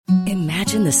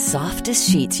Imagine the softest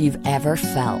sheets you've ever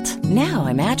felt. Now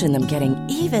imagine them getting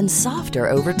even softer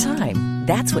over time.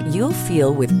 That's what you'll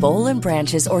feel with Boll &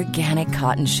 Branch's organic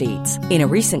cotton sheets. In a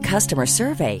recent customer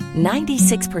survey,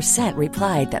 96%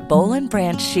 replied that Boll &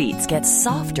 Branch sheets get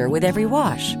softer with every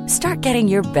wash. Start getting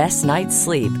your best night's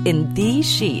sleep in these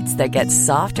sheets that get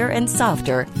softer and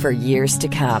softer for years to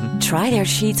come. Try their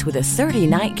sheets with a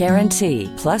 30-night guarantee.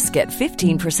 Plus, get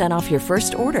 15% off your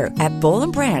first order at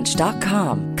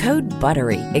bollandbranch.com. Code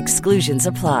BUTTERY. Exclusions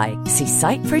apply. See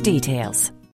site for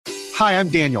details. Hi, I'm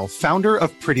Daniel, founder of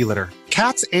Pretty Litter.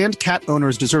 Cats and cat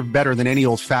owners deserve better than any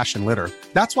old-fashioned litter.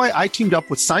 That's why I teamed up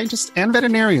with scientists and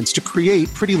veterinarians to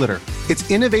create Pretty Litter.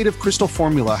 Its innovative crystal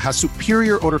formula has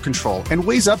superior odor control and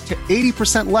weighs up to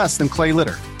 80% less than clay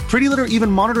litter. Pretty Litter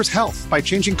even monitors health by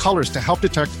changing colors to help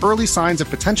detect early signs of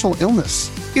potential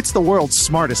illness. It's the world's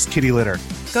smartest kitty litter.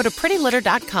 Go to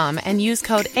prettylitter.com and use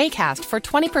code ACAST for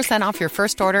 20% off your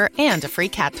first order and a free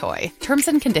cat toy. Terms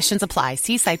and conditions apply.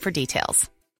 See site for details.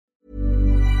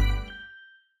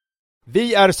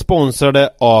 Vi är sponsrade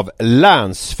av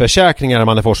Länsförsäkringar,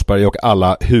 Manne Forsberg och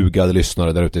alla hugade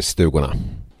lyssnare där ute i stugorna.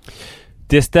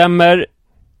 Det stämmer.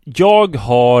 Jag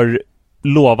har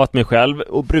lovat mig själv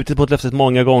och brutit mot löftet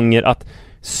många gånger att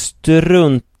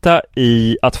strunta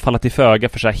i att falla till föga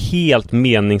för så här helt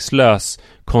meningslös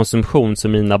konsumtion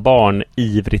som mina barn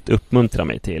ivrigt uppmuntrar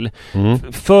mig till.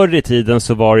 Förr i tiden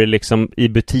så var det liksom i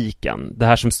butiken, det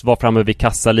här som var framme vid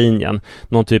kassalinjen,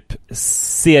 någon typ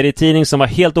serietidning som var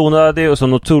helt onödig och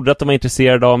som de trodde att de var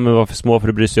intresserade av men var för små för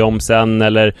att bry sig om sen,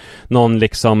 eller någon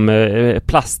liksom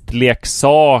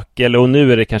plastleksak, eller, och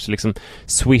nu är det kanske liksom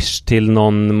Swish till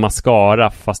någon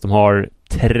mascara fast de har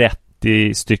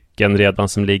 30 stycken redan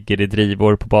som ligger i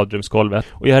drivor på badrumsgolvet.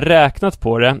 Och jag har räknat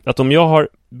på det att om jag har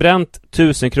bränt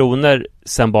 1000 kronor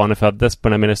sen barnen föddes på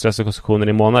den här meningslösa konsumtionen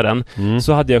i månaden,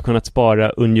 så hade jag kunnat spara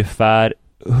ungefär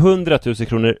 100 000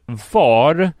 kronor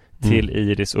var till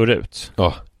Iris och Rut.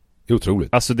 Ja,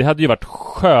 otroligt. Alltså det hade ju varit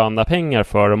sköna pengar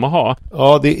för dem att ha.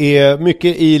 Ja, det är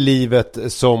mycket i livet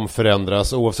som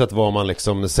förändras oavsett vad man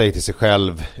liksom säger till sig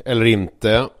själv eller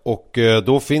inte. Och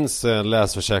då finns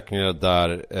Länsförsäkringar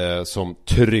där som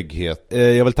trygghet.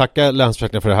 Jag vill tacka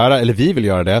Länsförsäkringar för det här, eller vi vill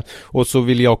göra det. Och så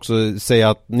vill jag också säga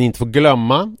att ni inte får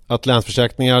glömma att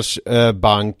Länsförsäkringars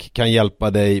bank kan hjälpa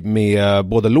dig med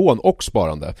både lån och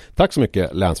sparande. Tack så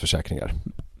mycket, Länsförsäkringar.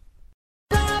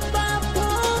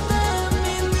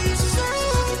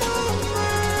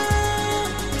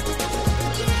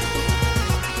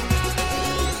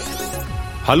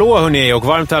 Hallå hörni, och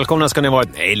varmt välkomna ska ni vara.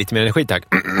 Nej, lite mer energi tack.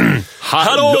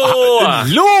 Hallå!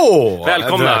 Hallå!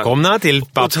 Välkomna till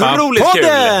Otroligt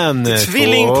Pappa-podden! kul!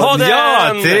 Tvillingpodden!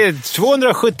 Ja, till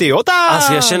 278!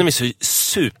 Alltså jag känner mig så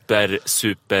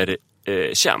super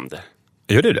känd.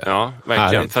 Gör du det? Ja,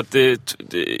 verkligen. För att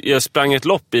jag sprang ett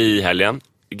lopp i helgen,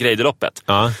 Greideloppet.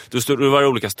 Ja. Då var det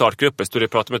olika startgrupper. Stod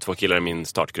jag pratade med 2 killar i min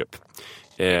startgrupp.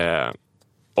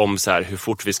 Om så här hur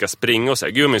fort vi ska springa och så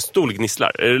här. Gud, min stol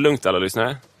gnisslar. Är det lugnt alla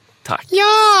lyssnare? Tack.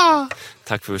 Ja!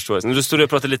 Tack för förståelsen. Då stod jag och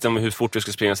pratade lite om hur fort vi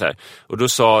ska springa så här. Och då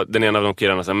sa den ena av de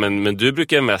killarna så här, men du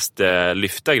brukar mest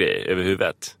lyfta grejer över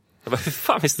huvudet. Jag bara, hur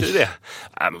fan visste du det?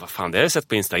 Nej, men vad fan, det har jag sett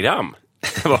på Instagram.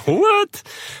 Jag bara, what?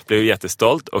 Blev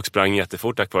jättestolt och sprang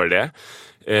jättefort tack vare det.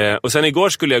 Och sen igår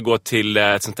skulle jag gå till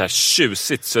ett sånt här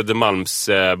tjusigt Södermalms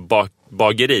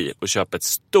bageri och köpa ett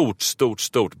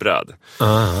stort bröd.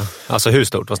 Alltså hur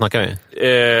stort? Vad snackar vi?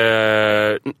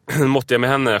 Måtte jag med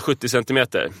henne 70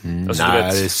 centimeter. Alltså,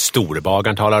 när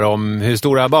storbagaren talar om hur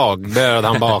stora bröd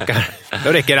han bakar,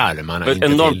 då räcker armarna inte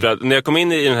enormt till. Bröd. När jag kom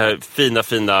in i den här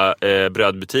fina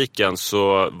brödbutiken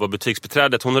så var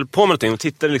butiksbeträdet, hon höll på med någonting och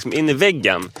tittade liksom in i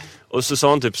väggen. Och så sa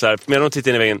hon typ så här, medan hon tittade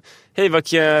in i väggen, hej, vad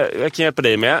kan jag hjälpa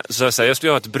dig med? Så jag sa, jag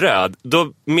skulle ha ett bröd.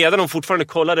 Då, medan hon fortfarande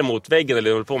kollade mot väggen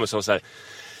eller höll på med, så här,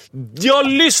 jag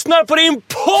lyssnar på din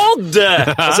podd!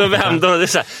 Och så vände hon och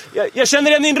så här, jag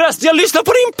känner igen din röst, jag lyssnar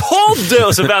på din podd!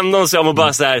 Och så vände hon sig om och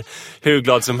bara så här, hur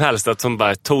glad som helst att hon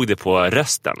bara tog det på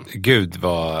rösten. Gud,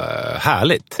 vad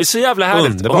härligt. Det är så jävla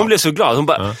härligt. Underbar. Och hon blev så glad. Hon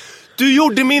bara, du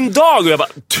gjorde min dag! Och jag bara,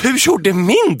 du gjorde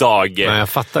min dag! Nej, jag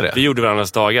fattar det. Vi gjorde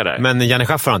varandras dagar där. Men Janne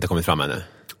Schaffer har inte kommit fram ännu.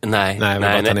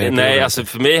 Nej, alltså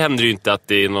för mig händer det ju inte att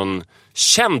det är någon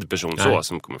känd person så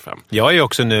som kommer fram. Jag är ju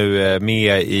också nu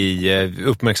med i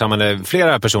uppmärksammande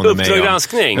flera personer.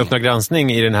 Uppdrag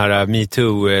granskning i den här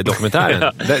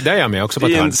MeToo-dokumentären. Där är jag med också på.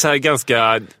 Det är en så här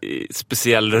ganska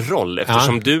speciell roll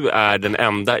eftersom du är den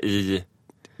enda i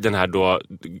den här då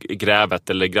grävet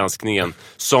eller granskningen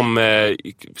som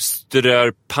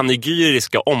strör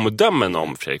panegyriska omdömen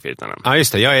om Fredrik Virtanen. Ja,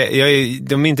 just det.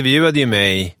 De intervjuade ju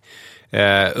mig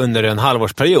under en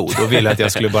halvårsperiod och ville att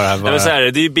jag skulle bara vara... Nej, men så här,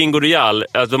 det är ju Bingo Royale,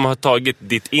 att de har tagit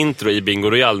ditt intro i Bingo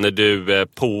Royale när du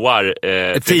påar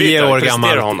 10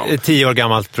 år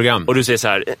gammalt program. Och du säger så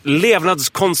här: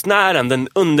 levnadskonstnären, den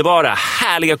underbara,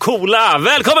 härliga, coola,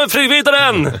 välkommen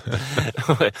flygvitaren!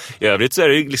 I övrigt så är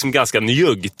det ju liksom ganska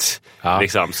njuggt.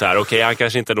 Liksom, så här, okej, han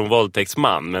kanske inte är någon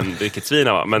våldtäktsman, men vilket svin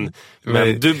han var. Men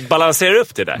du balanserar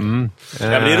upp det där. Det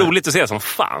är roligt att se som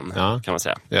fan, kan man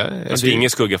säga. Alltså, ingen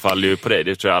skugga faller ju på dig,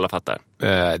 det tror jag alla fattar.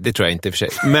 Det tror jag inte i och för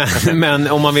sig.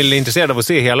 Men om man vill är intresserad av att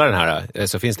se hela den här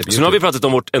så finns det på YouTube. Så nu har vi pratat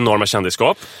om vårt enorma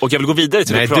kändisskap. Och jag vill gå vidare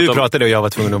till du pratade och jag var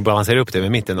tvungen att balansera upp det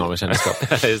med mitt enorma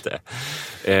kändisskap. Just det.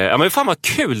 Men fan vad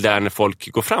kul det är när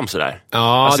folk går fram sådär.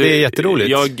 Ja, alltså, det är jätteroligt.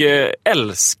 Jag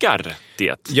älskar det.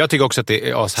 Jag tycker också att det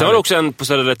är ashärligt. Sen var det också en på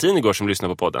Södra Latin igår som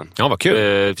lyssnade på podden. Ja, vad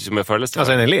kul. Som jag föreläste.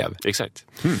 Alltså en elev. Exakt.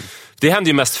 Det hände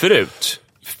ju mest förut.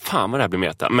 Fan vad det här blir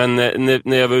meta. Men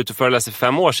när jag var ute och föreläste för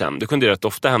 5 år sedan, det kunde ju rätt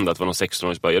ofta hända att det var någon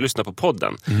 16-åring som bara, jag lyssnade på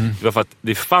podden. Det var för att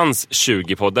det fanns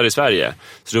 20 poddar i Sverige.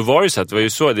 Så då var det så att det var ju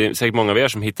så, det är säkert många av er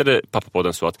som hittade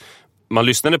Pappapodden så att man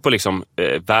lyssnade på liksom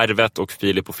Värvet och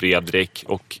Filip och Fredrik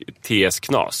och TS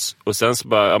Knas. Och sen så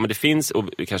bara, ja men det finns, och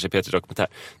kanske Peter Dokumentär.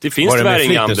 Det finns tyvärr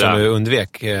inga andra. Var det med som du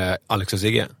undvek Alex och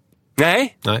Sigge?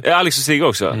 Nej. Alex och Sigge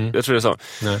också. Jag tror det är så.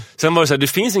 Nej. Sen var det så här, det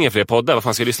finns inga fler poddar. Vad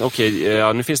fan ska jag lyssna? Okej,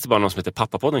 nu finns det bara någon som heter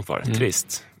Pappapodden kvar.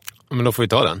 Trist. Men då får vi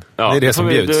ta den. Ja, det är det som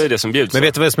bjuds. Det är det som bjuds. Men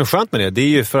vet du vad som är skönt med det?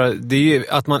 Det är ju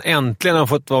att man äntligen har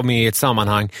fått vara med i ett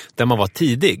sammanhang där man var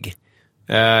tidig.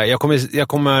 Jag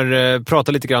kommer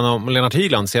prata lite grann om Lennart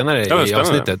Hyland senare i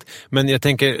avsnittet. Men jag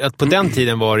tänker att på den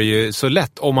tiden var det ju så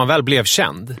lätt, om man väl blev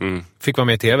känd, fick vara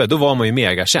med i tv, då var man ju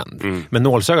mega känd. Men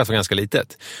nålsögat var ganska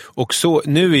litet. Och så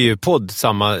nu är ju podd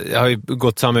har ju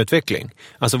gått samma utveckling.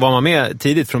 Alltså var man med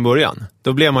tidigt från början,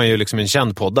 då blev man ju liksom en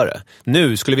känd poddare.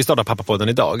 Nu skulle vi starta Pappapodden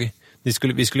idag.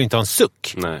 Vi skulle inte ha en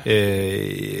suck.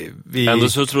 Ändå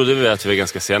så trodde vi att vi var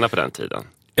ganska sena på den tiden.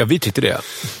 Ja, vi tyckte det.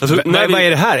 Alltså, vad är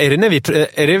det här? Är det när vi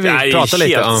pratar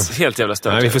lite om... Helt jävla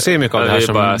stört. Vi får se mycket av det här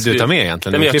som du tar med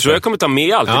egentligen. Nej, men jag tror jag kommer ta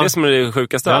med allt. Det är det som är det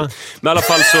sjukaste. Ja. Men i alla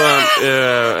fall så...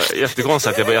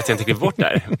 jättekonstigt att jag inte klipper bort det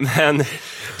här. Men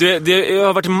det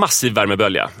har varit en massiv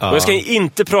värmebölja. Ja. Och jag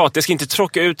ska inte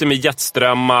tråka ut det med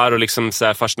jetströmmar och liksom så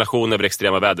här fascination över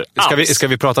extrema väder. Ska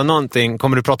vi prata någonting?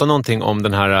 Kommer du prata någonting om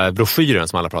den här broschyren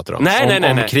som alla pratar om?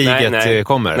 Nej. Om kriget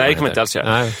kommer? Nej, det kommer inte alls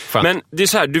göra. Men det är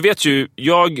så här, du vet ju...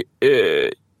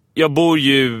 Jag bor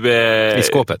ju... I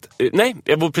skåpet? Nej,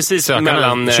 jag bor precis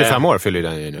mellan... 25 år fyller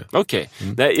den ju nu. Okej.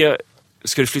 Nej,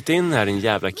 ska du flytta in här, en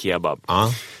jävla kebab?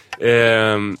 Ja.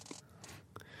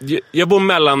 Jag bor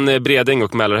mellan Bredäng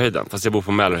och Mälarhöjden, fast jag bor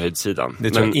på Mälarhöjdsidan.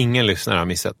 Det tror jag ingen lyssnare har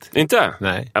missat. Inte?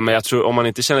 Nej. Ja, men jag tror, om man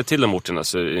inte känner till de orterna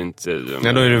så är det inte...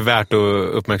 Ja, då är det värt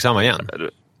att uppmärksamma igen.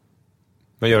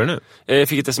 Vad gör du nu? Jag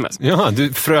fick ett sms. Ja,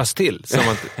 du frös till.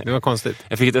 Det var konstigt.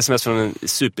 Jag fick ett sms från en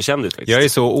superkändis faktiskt. Jag är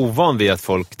så ovan vid att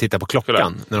folk tittar på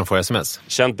klockan när de får sms.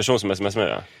 Känd person som sms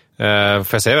med, ja.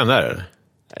 Får jag säga vem det är?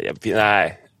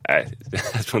 Nej,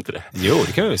 jag tror inte det. Jo,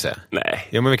 det kan vi väl säga. Nej.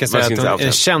 Ja, men vi kan säga att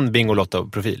en känd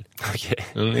Bingolotto-profil. Okej.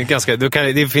 Det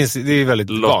är väldigt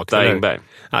Lotta vagt. Engberg.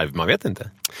 Nej, man vet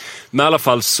inte. Men i alla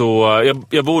fall så,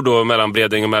 jag bor då mellan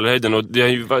Bredäng och Mälarhöjden, och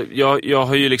jag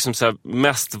har ju liksom så här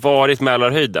mest varit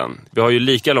Mälarhöjden. Vi har ju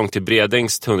lika långt till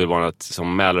Bredängs tunnelbana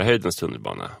som Mälarhöjdens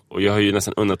tunnelbana. Och jag har ju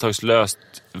nästan undantagslöst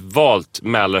valt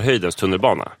Mälarhöjdens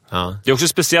tunnelbana. Ja. Det är också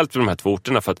speciellt för de här 2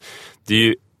 orterna, för att det är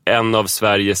ju en av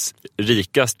Sveriges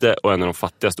rikaste och en av de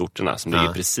fattigaste orterna som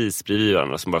ligger precis bredvid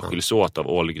varandra, som bara skiljs åt av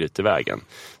Ålgrytevägen.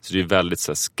 Så det är väldigt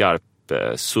så här skarp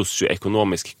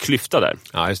socioekonomisk klyfta där.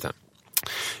 Ja, just det.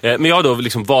 Men jag har då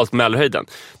liksom valt Mälarhöjden.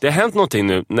 Det har hänt någonting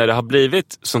nu när det har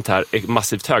blivit sånt här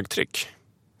massivt högtryck.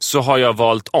 Så har jag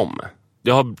valt om.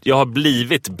 Jag har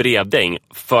blivit Bredäng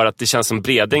för att det känns som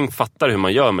Bredäng fattar hur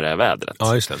man gör med det här vädret.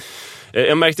 Ja, just det.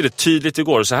 Jag märkte det tydligt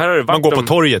igår. Så här har det varit. Man går på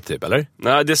torget typ, eller?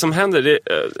 Nej, det som händer... Det,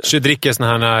 så dricker sån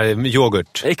här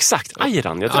yoghurt. Exakt,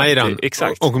 ayran. Ayran.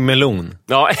 Exakt. Och melon.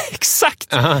 Ja,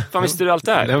 exakt. Fan, visste du allt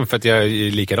det här? Nej, för att jag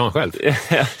är likadan själv.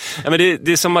 Ja, men det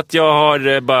är som att jag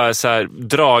har bara så här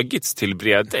dragits till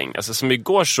Bredäng. Alltså som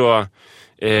igår så...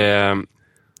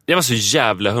 jag var så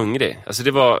jävla hungrig. Alltså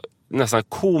det var... nästan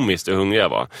komiskt hur hungrig jag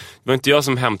var. Det var inte jag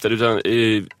som hämtade, utan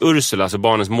Ursula, alltså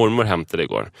barnens mormor, hämtade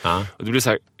igår. Och det blev så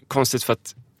här konstigt för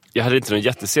att jag hade inte någon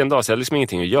jättesen dag, så jag hade liksom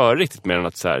ingenting att göra riktigt mer än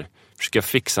att så här, försöka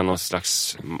fixa någon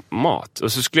slags mat.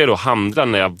 Och så skulle jag då handla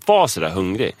när jag var så där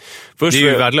hungrig. Först det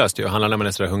är ju värdelöst att handla när man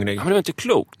är så där hungrig. Ja, men det var inte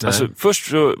klokt. Alltså, först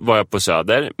så var jag på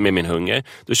Söder med min hunger.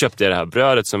 Då köpte jag det här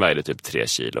brödet som vägde typ 3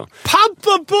 kilo.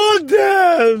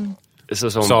 Pappapodden!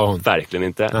 Så sa hon verkligen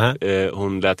inte.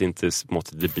 Hon lät inte smått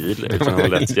debil, utan hon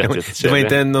lät Det var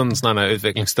inte någon sån här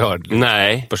utvecklingsstörd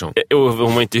person. Och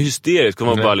hon var inte hysterisk, hon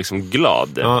var bara liksom glad.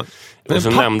 Ja. Och så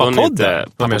nämnde hon inte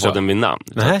Pappapodden vid namn.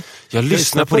 Jag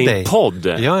lyssnar på din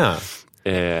podd. Ja.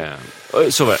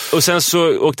 Så var det. Och sen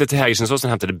så åkte jag till Hägerstensåsen och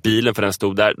hämtade bilen, för den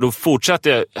stod där. Då fortsatte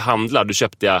jag handla. Då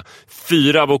köpte jag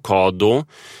 4 avokado.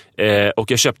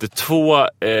 Och jag köpte 2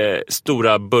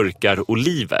 stora burkar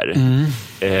oliver.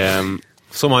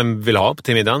 Som man vill ha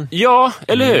till middagen. Ja,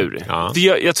 eller hur? Ja.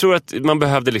 Jag tror att man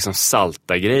behövde liksom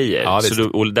salta grejer. Ja, så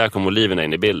då, där kom oliverna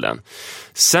in i bilden.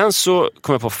 Sen så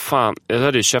kom jag på, fan, jag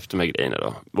hade ju köpt de här grejerna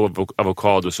då.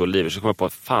 Avokados och oliver. Så kom jag på,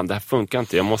 fan, det här funkar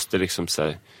inte. Jag måste liksom så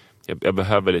här, jag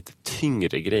behöver lite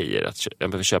tyngre grejer. Jag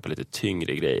behöver köpa lite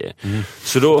tyngre grejer.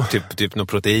 Så då, typ något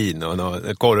protein och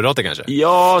något kolhydrater kanske?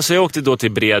 Ja, så jag åkte då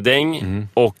till Bredäng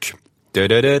och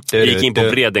gick in på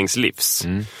Bredängs livs.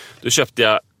 Då köpte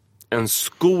jag en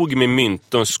skog med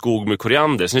mynt och en skog med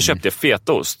koriander. Sen köpte jag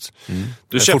fetaost.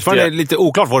 Det är fortfarande lite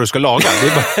oklart vad du ska laga. Det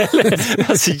är jag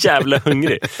är så jävla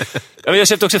hungrig. Jag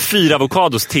köpte också 4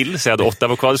 avokados till, så jag hade 8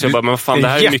 avokados. Så jag bara, men fan, det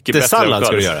här är mycket bättre avokados.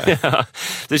 Ska du göra. Ja.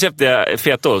 Då köpte jag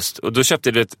fetaost. Och då köpte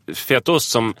jag fetaost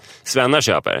som svennar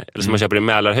köper. Eller som man köper i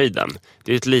Mälarhöjden.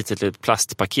 Det är ett litet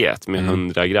plastpaket med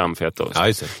 100 gram fetaost. Ja,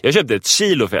 just det. Jag köpte 1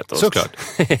 kilo fetaost. Såklart.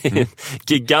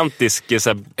 Gigantisk.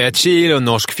 1 kilo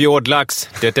norsk fjordlax.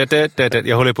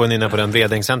 Jag håller på att nynna på den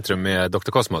Bredängscentrum med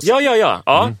Dr. Cosmos.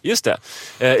 Ja, just det.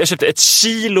 Jag köpte 1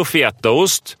 kilo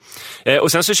fetaost.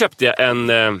 Och sen så köpte jag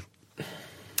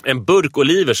en burk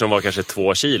oliver som var kanske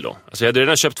 2 kilo. Alltså jag hade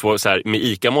redan köpt 2 så här med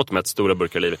ICA-mått med ett stora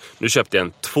burkar oliver. Nu köpte jag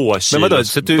en 2 kilo. Men vadå,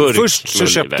 så först så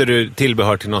köpte du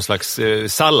tillbehör till någon slags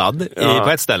sallad på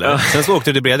ett ställe. Ja. Sen så åkte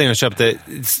du till Bredäng och köpte,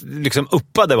 liksom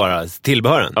uppade bara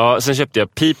tillbehören. Ja, sen köpte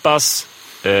jag pipas.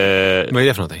 Vad är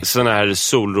det för någonting? Såna här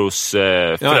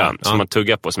solrosfrön som man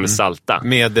tuggar på, som är salta.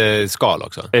 Med skal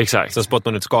också. Exakt. Så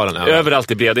spottar man ut skalen.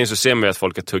 Överallt i Bredäng så ser man ju att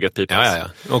folk har tuggat pipas. Ja.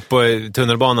 Och på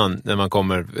tunnelbanan, när man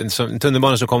kommer,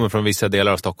 tunnelbanan som kommer från vissa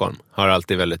delar av Stockholm har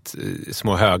alltid väldigt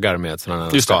små högar med sådana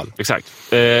här skal. Exakt.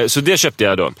 Så det köpte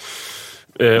jag då.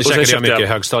 Det käkade jag mycket i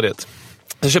högstadiet.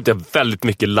 Sen köpte jag väldigt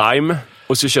mycket lime.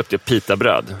 Och så köpte jag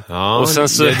pitabröd. Ja, och sen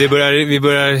så... jag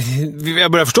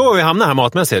börjar förstå var vi hamnar här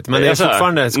matmässigt. Men det är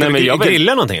fortfarande... Ska du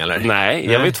grilla någonting eller? Nej,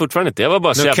 jag vet fortfarande inte. Jag var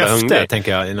bara så jävla hungrig.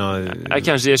 Tänker jag.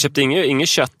 Jag köpte inget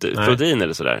kött, protein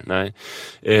eller sådär. Nej.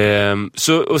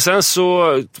 Och sen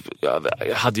så... Jag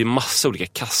hade ju massa olika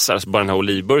kassar. Så bara den här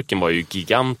olivburken var ju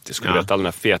gigantisk. Skulle veta all den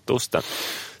här fetaosten.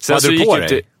 Sen vad hade du på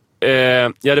dig?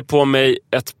 Jag hade på mig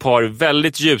ett par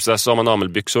väldigt ljusa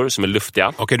Saman-Amel-byxor som är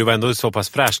luftiga. Okej, du var ändå så pass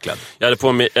fräschklädd. Jag hade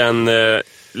på mig en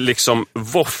liksom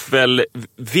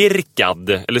våffelvirkad,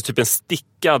 eller typ en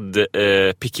stickad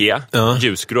piké,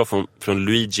 ljusgrå från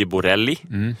Luigi Borelli.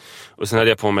 Och sen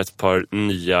hade jag på mig ett par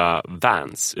nya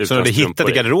Vans. Så du hade hittat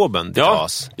i garderoben? Ja,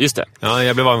 just det. Ja,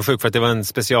 jag blev avundsjuk för att det var en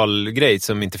specialgrej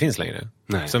som inte finns längre.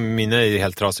 Nej. Som mina är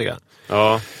helt trasiga.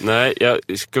 Ja, nej, jag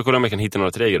ska kolla om jag kan hitta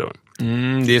några till dig då.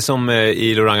 Det är som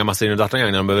i Loranga Massarin och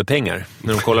D'Artagnan när de behöver pengar.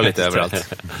 När de kollar lite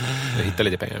överallt. Jag hittar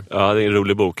lite pengar. Ja, det är en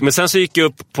rolig bok. Men sen så gick jag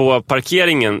upp på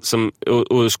parkeringen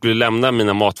och skulle lämna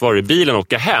mina matvaror i bilen och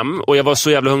åka hem. Och jag var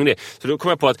så jävla hungrig. Så då kom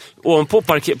jag på att ovanpå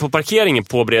på parkeringen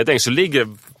på Bredäng så ligger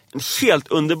en helt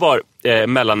underbar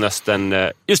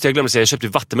Mellanöstern. Just det, jag glömde säga, jag köpte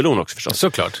vattenmelon också förstås.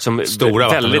 Såklart. Som stora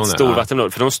väldigt stor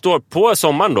vattenmelon. För de står på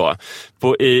sommaren då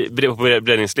på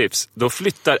Bredängs livs. Då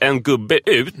flyttar en gubbe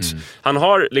ut. Han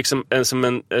har liksom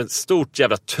ett stort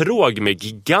jävla tråg med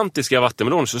gigantiska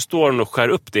vattenmeloner. Så står han och skär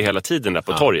upp det hela tiden där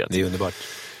på torget. Det är underbart.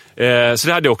 Så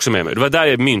det hade jag också med mig. Det var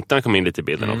där myntan kom in lite i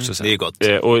bilden också. Så. Det är gott.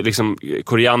 Och liksom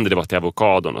koriander, det var till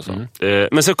avokadon och så.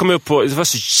 Men så kom jag upp på, det var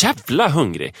så jävla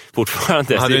hungrig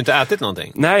fortfarande. Hade du inte ätit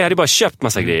någonting? Nej, jag hade bara köpt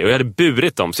massa grejer och jag hade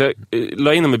burit dem. Så jag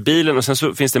la in dem i bilen och sen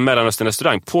så finns det en Mellanöstern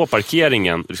restaurang på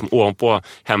parkeringen, liksom ovanpå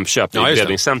Hemköp i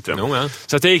Bredängscentrum.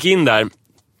 Så att jag gick in där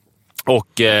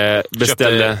och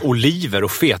beställde köpte oliver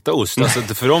och fetaost. Alltså,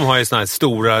 för de har ju såna här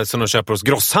stora som de köper hos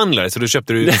grosshandlare. Så du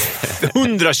köpte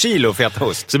 100 kilo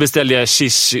fetaost. Så beställde jag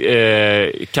shish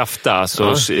kafta,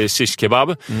 alltså shish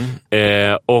kebab.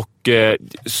 Och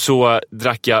så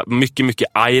drack jag mycket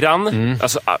ayran.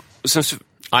 Alltså, sen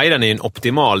ayran är ju en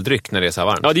optimal dryck när det är så här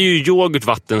varmt. Ja, det är ju yoghurt,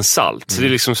 vatten, salt. Så det är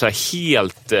liksom så här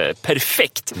helt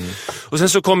perfekt. Och sen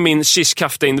så kom min shish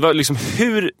kafta in. Det var liksom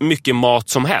hur mycket mat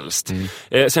som helst.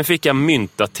 Sen fick jag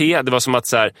mynta-te. Det var som att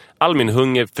så här, all min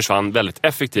hunger försvann väldigt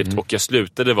effektivt. Och jag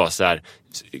slutade vara så här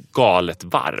galet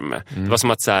varm. Det var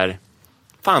som att så här...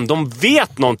 Fan, de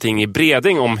vet någonting i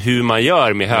Bredäng om hur man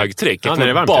gör med högtryck. Jag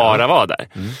kunde bara vara där.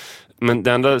 Men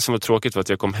det enda som var tråkigt var att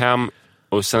jag kom hem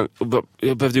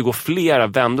jag behövde ju gå flera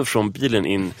vändor från bilen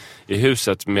in i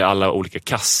huset med alla olika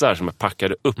kassar som jag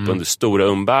packade upp under stora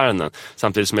umbäranden.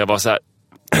 Samtidigt som jag var så här,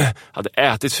 hade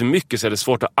ätit för mycket så är det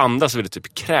svårt att andas och ville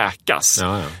typ kräkas.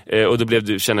 Och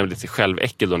då kände jag lite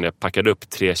själväckel då när jag packade upp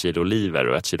 3 kilo oliver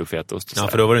och 1 kilo fetaost. Ja,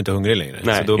 för då var du inte hungrig längre.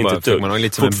 Nej, så då inte bara fick man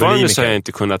lite som fortfarande så har jag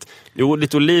inte kunnat,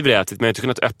 lite oliver har jag ätit, men jag har inte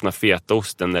kunnat öppna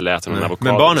fetaosten eller äta någon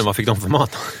avokado. Men barnen, vad fick de för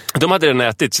mat? De hade redan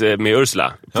ätit med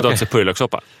Ursula. Potatis och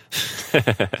purjolökssoppa.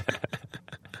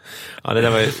 Ja,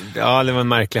 det var en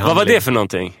märklig handling. Vad var det för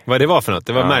någonting? Vad det var för något?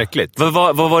 Det var märkligt.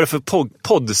 Vad var det för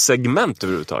poddsegment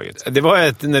överhuvudtaget? Det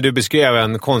var när du beskrev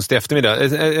en konstig eftermiddag.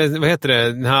 Vad heter det?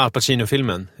 Den här Al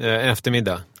Pacino-filmen. En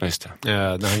eftermiddag. Just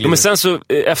det. Men sen så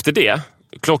efter det,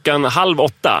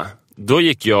 7:30, då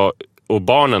gick jag och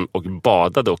barnen och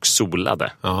badade och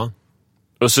solade. Ja.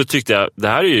 Och så tyckte jag, det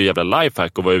här är ju jävla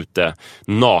lifehack att vara ute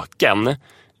naken.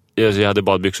 Jag hade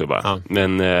badbyxor bara. Ja.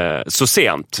 Men så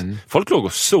sent. Folk låg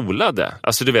och solade.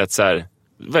 Alltså du vet så här,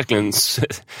 verkligen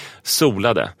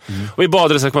solade. Och i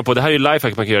badet så kom jag på, det här är ju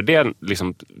lifehack, man kan göra det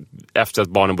liksom efter att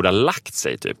barnen borde ha lagt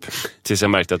sig typ. Tills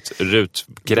jag märkte att Rut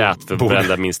grät för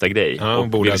varenda minsta grej. Ja,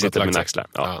 och ville sitta med axlar.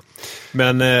 Ja.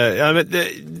 Men,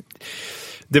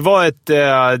 det var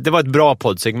ett bra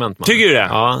poddsegment. Man. Tycker du det?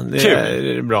 Ja, det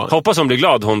är bra. Hoppas hon blir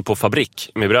glad, hon på fabrik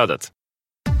med brödet.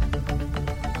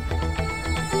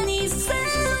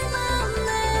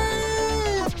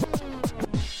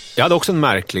 Jag hade också en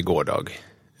märklig gårdag.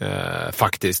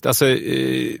 Faktiskt. Alltså,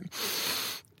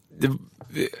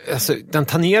 den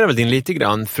tangerar väl din lite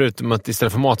grann, förutom att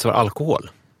istället för mat så var alkohol.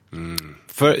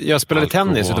 För jag spelade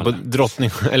tennis ute på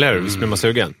eller hur? Blir man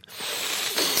sugen?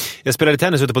 Jag spelade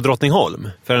tennis ute på Drottningholm.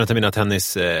 För en av mina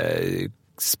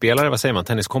tennisspelare, vad säger man?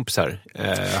 Tenniskompisar.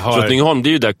 Drottningholm, det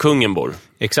är ju där kungen bor.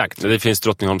 Exakt. Det finns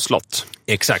Drottningholms slott.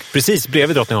 Exakt, precis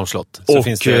bredvid Drottningholms slott. Så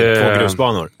finns det 2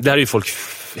 grusbanor. Där är ju folk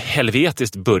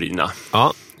helvetiskt burgna.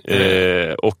 Ja.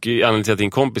 Och anledningen till att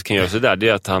din kompis kan göra så där, det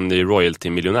är att han är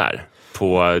royalty-miljonär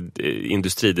på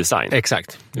industridesign.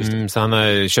 Exakt. Så han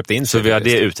har köpt in. Så vi har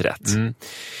det utrett.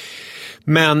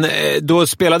 Men då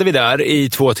spelade vi där i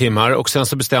 2 timmar och sen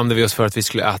så bestämde vi oss för att vi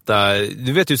skulle äta,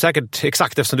 du vet ju säkert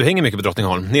exakt eftersom du hänger mycket på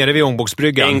Drottningholm, nere vid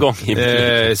Ångbågsbryggan. En gång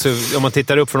i så om man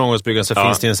tittar upp från Ångbågsbryggan så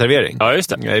finns det en servering. Ja, just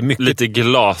det. Mycket... Lite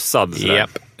glasad. Yep.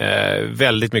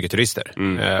 Väldigt mycket turister.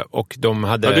 Och de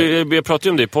hade... Jag pratade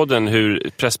ju om det i podden, hur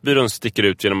Pressbyrån sticker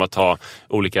ut genom att ha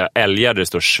olika älgar där det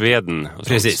står Sweden. Och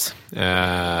precis.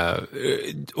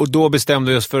 Och då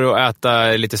bestämde vi oss för att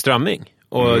äta lite strömming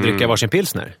och dricka varsin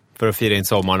pilsner. För att fira in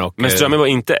sommaren. Och, men strömming var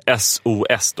inte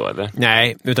SOS då, eller?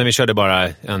 Nej, utan vi körde bara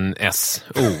en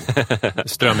SO.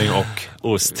 Strömming och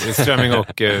ost. Strömming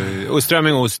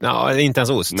och ost. Nej, inte ens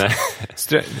ost. Nej.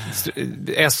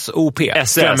 SOP.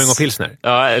 Strömming och pilsner.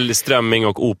 Ja, eller strömming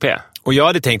och OP. Och jag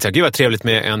hade tänkt så här, gud vad trevligt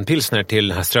med en pilsner till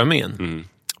den här strömmingen.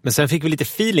 Men sen fick vi lite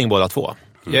feeling båda två.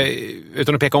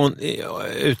 Utan att peka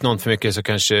ut någon för mycket så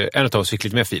kanske en av oss fick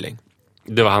lite mer feeling.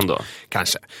 Det var han då?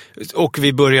 Kanske. Och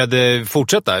vi började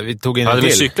fortsätta. Vi tog in hade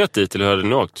vi cyklat dit eller hade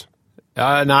ni åkt?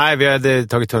 Ja, nej, vi hade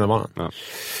tagit tunnelbanan. Ja.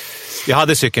 Jag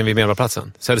hade cykeln vid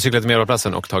Medborgarplatsen. Så jag hade cyklat till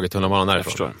Medborgarplatsen och tagit tunnelbanan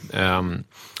därifrån.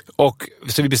 Och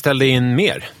så vi beställde in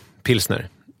mer pilsner.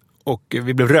 Och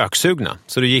vi blev röksugna.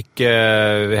 Så då gick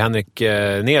Henrik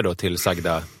ner då till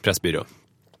sagda Pressbyrå.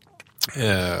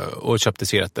 Och köpte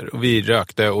cigaretter. Och vi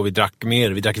rökte och vi drack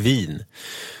mer. Vi drack vin.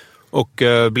 Och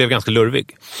blev ganska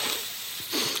lurvig.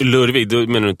 Lurvig, då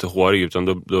menar du inte hårig utan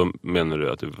då menar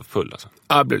du att du var full alltså?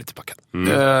 Ja, jag blev lite packad.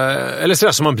 Eller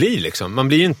sådär som man blir liksom. Man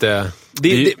blir ju inte...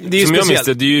 Det är ju som jag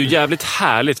speciellt. det är ju jävligt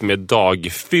härligt med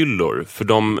dagfyllor. För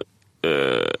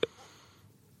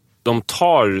de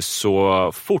tar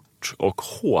så fort och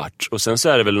hårt. Och sen så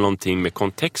är det väl någonting med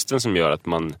kontexten som gör att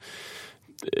man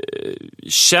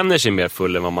känner sig mer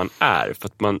full än vad man är. För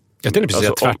att man... Jag tänkte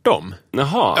precis tvärtom.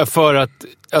 Jaha. För att,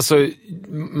 alltså,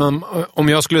 om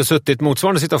jag skulle suttit i ett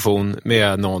motsvarande situation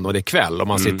med någon och det är kväll och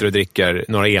man sitter och dricker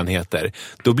några enheter,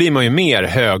 då blir man ju mer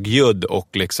högljudd och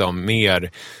liksom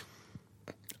mer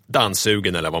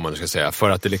danssugen eller vad man ska säga. För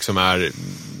att det liksom är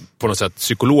på något sätt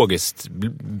psykologiskt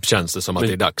känns det som att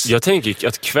det är dags. Jag tänker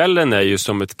att kvällen är ju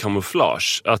som ett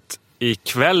kamouflage. Att i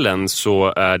kvällen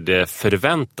så är det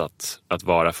förväntat att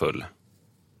vara full.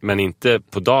 Men inte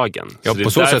på dagen. Ja, så det är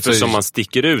på så därför sätt så... som man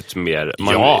sticker ut mer.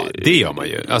 Ja, det gör man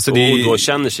ju. Alltså, och då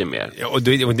känner sig mer. Ja,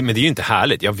 men det är ju inte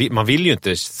härligt. Man vill ju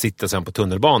inte sitta sen på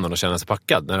tunnelbanan och känna sig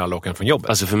packad när alla åker från jobbet.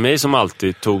 Alltså för mig som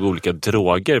alltid tog olika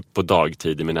droger på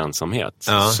dagtid i min ensamhet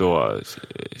så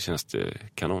känns det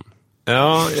kanon.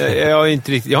 Ja, jag har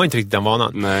inte riktigt den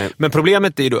vanan. Nej. Men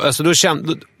problemet är ju då, alltså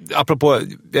apropå,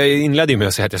 jag inledde ju med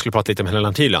att säga att jag skulle prata lite om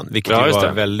Lennart Hyland, vilket ju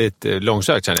var väldigt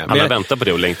långsökt, känner jag. Alla väntar på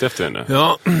det och längtar efter det nu.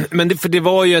 Ja, men för det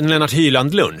var ju en Lennart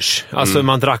Hyland-lunch. Alltså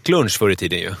man drack lunch förr i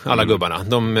tiden ju, alla gubbarna.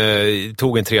 De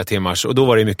tog en 3 timmars och då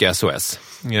var det mycket SOS.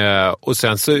 Och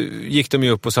sen så gick de ju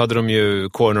upp och så hade de ju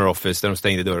corner office där de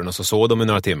stängde dörren och så såg de i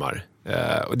några timmar.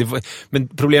 Men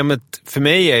problemet för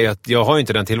mig är ju att jag har ju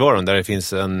inte den tillvaron där det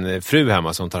finns en fru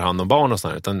hemma som tar hand om barn och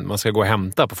sådär, utan man ska gå och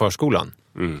hämta på förskolan.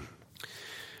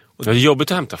 Det är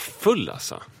jobbigt att hämta full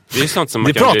alltså. Det är sånt som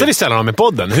man det pratar vi sällan om i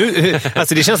podden.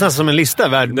 Alltså det känns nästan som en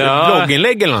lista,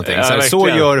 blogginlägg eller någonting. Ja, så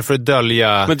gör det för att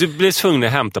dölja... Men du blir tvungen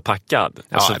att hämta packad.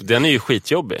 Alltså, den är ju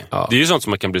skitjobbig. Ja. Det är ju sånt som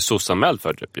man kan bli sossanmäld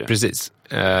för. Typ. Precis.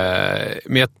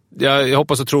 Men jag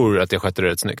hoppas och tror att jag sköter det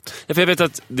rätt snyggt. Ja, för jag vet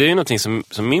att det är ju någonting som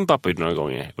min pappa gjorde några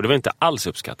gånger. Och det var inte alls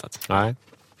uppskattat.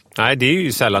 Nej, det är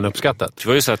ju sällan uppskattat. Det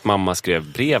var ju så att mamma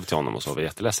skrev brev till honom och så var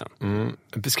jätteledsen.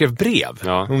 Skrev brev?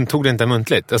 Ja. Hon tog det inte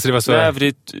muntligt? Alltså det var så... Nej,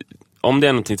 för om det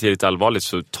är någonting tillräckligt allvarligt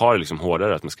så tar det liksom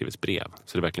hårdare att man skriver ett brev.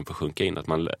 Så det verkligen får sjunka in. Att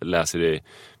man läser det...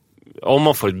 Om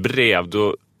man får ett brev,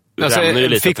 då rämnar ju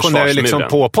lite fick hon det liksom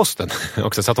på posten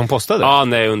också? Så att hon postade? Ja,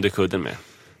 nej, under kudden med.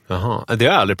 Jaha, det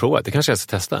har jag aldrig provat. Det kanske jag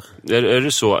ska testa. Är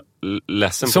du så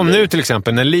ledsen på som nu till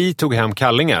exempel, när Li tog hem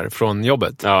kallingar från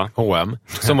jobbet, H&M,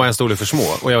 som var en storlek för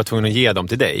små, och jag var tvungen att ge dem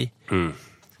till dig.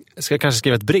 Ska jag kanske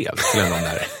skriva ett brev till någon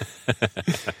där?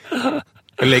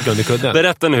 Och lägga under kudden.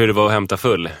 Berätta nu hur det var att hämta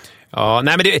full. Ja,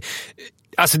 nej men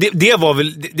det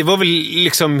var väl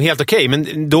liksom helt okej,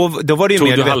 men då var det ju tog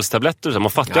mer... Tog du halstabletter?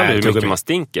 Man fattar aldrig hur mycket man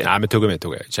stinker. Nej, men tuggummi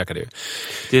tog jag. Käkade ju.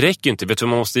 Det räcker ju inte. Vet du vad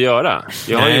man måste göra?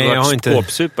 Jag har ju varit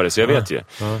skåpsupare, så jag vet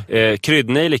ju.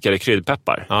 Kryddnejlika eller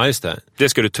kryddpeppar. Ja, just det. Det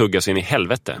ska du tugga så in i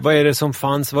helvete. Vad är det som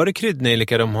fanns? Var det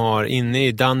kryddnejlika de har inne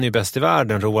i Danny bäst i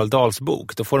världen, Roald Dahls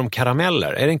bok? Då får de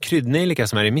karameller. Är det en kryddnejlika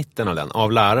som är i mitten av den?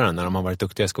 Av läraren när de har varit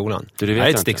duktiga i skolan? Det är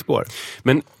ett stickspår.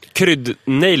 Men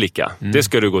kryddnejlika, det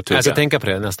ska du gå och tugga. Jag ska tänka på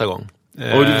det nästa gång.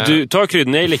 Och du tar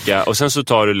kryddnejlika och sen så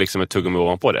tar du liksom ett tuggummi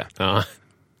ovanpå det. Ja.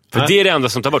 För det är det enda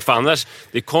som tar bort. För annars,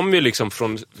 det kommer ju liksom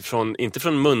från inte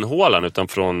från munhålan utan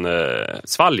från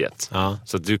svalget. Ja.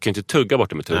 Så att du kan inte tugga bort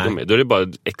det med tuggummi. Då är det bara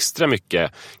extra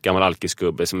mycket gammal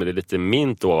alkiskubbe som är lite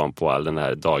mint ovanpå all den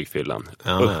här dagfyllan.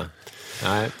 Ja.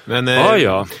 Nej, men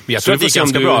jag tror att det gick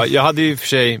ganska bra. Jag hade ju för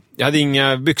sig, jag hade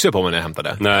inga byxor på mig när jag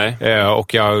hämtade. Nej.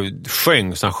 Och jag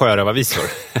sjöng såna sjörövarvisor.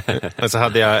 Och så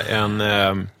hade jag en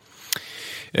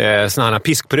sån här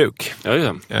piskperuk. Ja,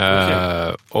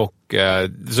 okay. Och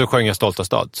så sjöng jag Stolta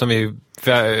stad, som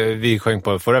vi sjöng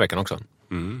på förra veckan också.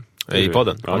 I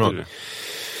podden. Ja,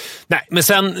 nej, men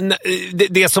sen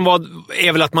det som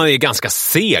är väl att man är ganska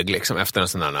seg liksom efter en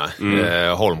sån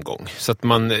här holmgång. Så att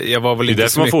jag var väl inte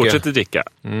så mycket... Det är därför man fortsätter dricka.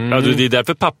 Ja, det är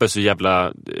därför pappa är så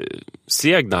jävla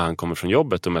seg när han kommer från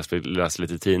jobbet och mest vill läsa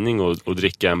lite tidning och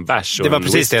dricka en bärs och det var en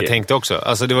precis whisky. Det jag tänkte också.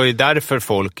 Alltså det var ju därför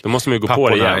folk, då måste man ju gå på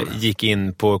det igen. Gick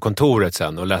in på kontoret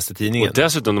sen och läste tidningen. Och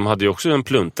dessutom, de hade ju också en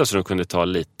plunta så de kunde ta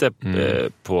lite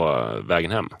på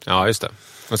vägen hem. Ja, just det.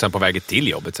 Och sen på vägen till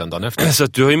jobbet sen dagen efter. Så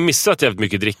att du har ju missat jävligt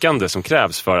mycket drickande som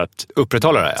krävs för att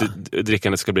upprätthålla det,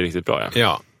 drickandet ska bli riktigt bra.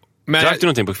 Ja. Men drack du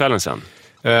någonting på kvällen sen?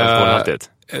 Alkoholhaltigt?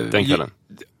 Den kvällen?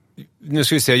 Nu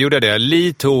ska vi se, gjorde jag det?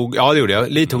 Ja, det gjorde jag.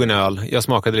 Li tog en öl. Jag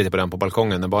smakade lite på den på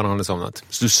balkongen när barnen hade somnat.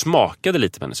 Så du smakade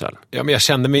lite på hennes öl? Ja,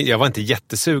 men jag var inte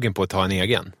jättesugen på att ta en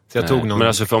egen. Så jag tog någon. Men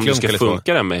alltså, för om du ska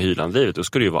funka det med Hylandlivet, då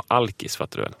ska du ju vara alkis,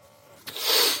 fattar du väl?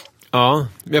 Ja,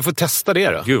 jag får testa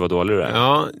det då. Gud vad dålig du är.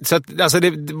 Ja, så att, alltså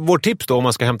vårt tips då om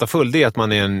man ska hämta full, det är att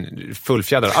man är en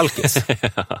fullfjädrad alkis.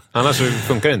 Annars så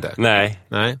funkar det inte. Nej.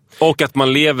 Och att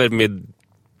man lever med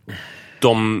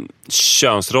de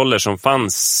könsroller som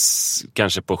fanns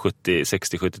kanske på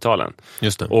 60-70-talen.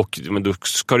 Just det. Men då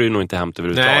ska du ju nog inte hämta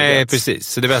överhuvudtaget. Nej, precis.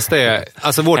 Så det bästa är...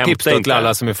 Alltså vårt tips då till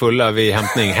alla som är fulla vid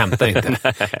hämtning, hämta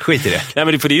inte. Skit i det. Nej,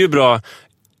 men för det är ju bra...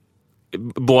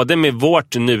 Både med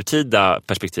vårt nutida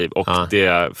perspektiv och det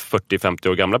 40-50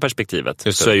 år gamla perspektivet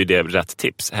så är ju det rätt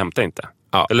tips. Hämta inte.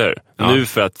 Ja. Eller hur? Ja. Nu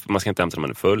för att man ska inte hämta när man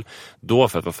är full. Då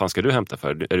för att vad fan ska du hämta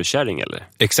för? Är du kärring eller?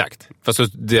 Exakt. Fast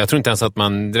jag tror inte ens att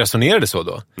man resonerade så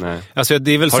då. Nej. Alltså,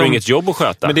 det är väl du inget jobb att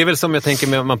sköta? Men det är väl som jag tänker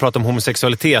med, man pratar om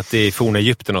homosexualitet i forna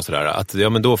Egypten och sådär. Att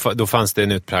men då fanns det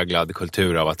en utpräglad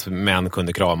kultur av att män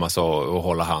kunde kramas och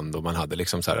hålla hand. Och man hade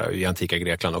liksom så här, i antika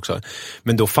Grekland också.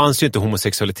 Men då fanns ju inte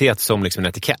homosexualitet som liksom en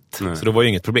etikett. Nej. Så då var ju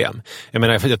inget problem. Jag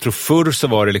menar, jag tror förr så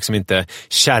var det liksom inte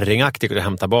kärringaktigt att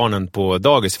hämta barnen på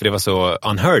dagis. För det var så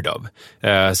unheard of.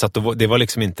 Så att det var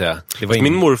liksom inte...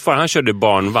 Min morfar, han körde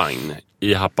barnvagn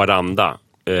i Haparanda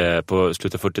på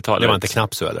slutet av 40-talet. Det var inte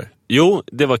Knapsö eller? Jo,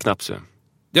 det var Knapsö.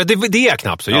 Ja, det är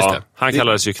Knapsö, just det. Han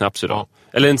kallades ju Knapsö då.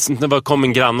 Eller det bara kom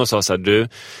en granne och sa så här: du,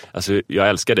 alltså jag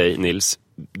älskar dig Nils,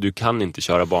 du kan inte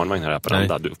köra barnvagn här på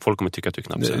Randa. Folk kommer tycka att du är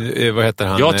knapsig. Vad heter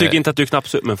han? Jag tycker inte att du är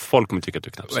knapsig, men folk kommer tycka att du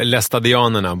är knapsig.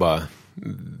 Lästadianerna bara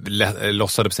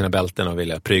lossade på sina bälten och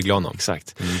ville prygla honom.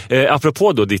 Exakt.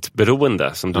 Apropå då ditt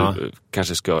beroende som du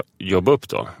kanske ska jobba upp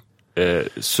då.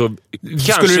 Så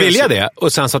skulle du vilja det?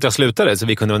 Och sen så att jag slutade så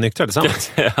vi kunde vara nyktra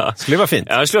tillsammans. Ja. Skulle det vara fint?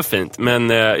 Ja, det skulle vara fint. Men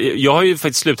jag har ju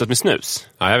faktiskt slutat med snus.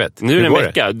 Ja, jag vet. Nu är det en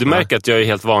vecka. Du märker att jag är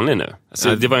helt vanlig nu.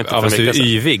 Alltså, det var inte för en vecka sedan. Du är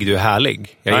yvig, du är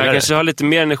härlig. Jag kanske har lite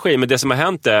mer energi, men det som har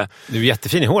hänt är... Du är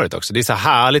jättefin i håret också. Det är så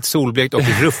härligt solblekt och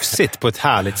rufsigt på ett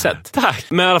härligt sätt. Tack!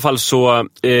 Men i alla fall så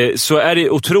är det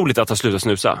otroligt att ha slutat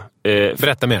snusa.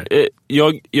 Berätta mer.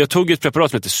 Jag tog ett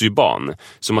preparat som heter Syban,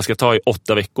 som man ska ta i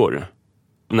 8 veckor.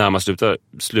 När man slutar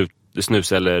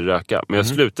snusa eller röka. Men jag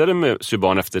slutade med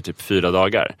Syban efter typ 4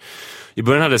 dagar. I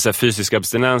början hade jag så här fysisk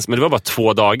abstinens, men det var bara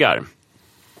 2 dagar.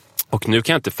 Och nu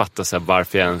kan jag inte fatta så här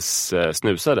varför jag ens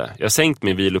snusade. Jag har sänkt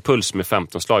min vilopuls med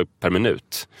 15 slag per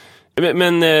minut.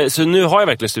 Men så nu har jag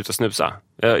verkligen slutat snusa.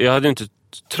 Jag hade inte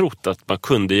trott att man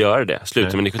kunde göra det.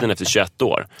 Sluta med nikotin efter 21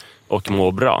 år. Och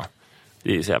må bra.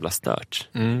 Det är så jävla stört.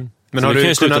 Men har du kan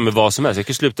ju sluta med vad som helst. Jag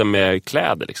kan sluta med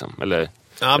kläder liksom. Eller...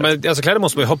 Ja, men alltså kläder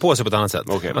måste man ju ha på sig på ett annat sätt.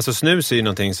 Okay. Alltså snus är ju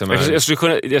någonting som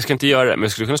jag ska inte göra det, men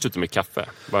jag skulle kunna sluta med kaffe.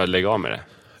 Bara lägga av med det.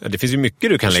 Ja, det finns ju mycket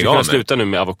du kan lägga av med. Jag skulle kunna sluta nu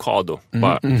med avokado.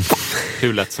 Bara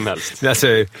hur lätt som helst. Alltså,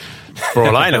 for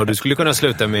all I know, du skulle kunna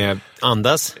sluta med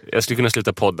andas. Jag skulle kunna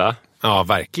sluta podda. Ja,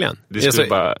 verkligen. Det skulle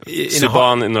bara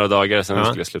Syban i några dagar, sen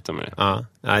skulle jag sluta med det. Ja.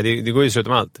 Nej, det går ju att sluta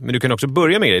med allt. Men du kan också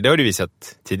börja med grejer. Det har du visat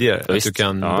tidigare. Ja, att du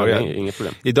kan börja. Inget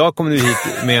problem. Idag kom du hit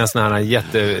med en sån här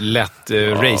jättelätt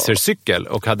racercykel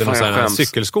och hade någon sån här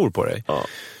cykelskor på dig. Ja.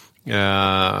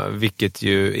 Vilket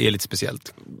ju är lite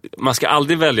speciellt. Man ska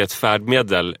aldrig välja ett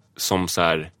färdmedel som så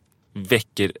här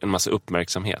väcker en massa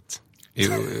uppmärksamhet.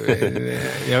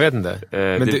 Jag vet inte.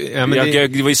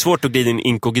 Det var ju svårt att glida in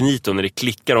inkognito när det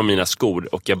klickar om mina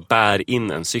skor och jag bär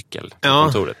in en cykel på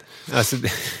kontoret. Alltså,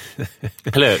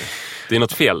 eller det är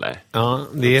något fel där. Ja,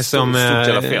 det är som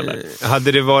stort fel där.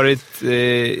 Hade det varit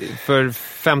för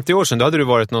 50 år sedan, då hade det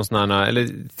varit någon sån här, eller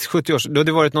 70 år sedan, då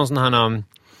hade det varit någon sån här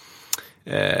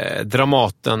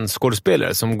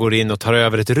Dramaten-skådespelare som går in och tar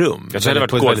över ett rum. Jag tror det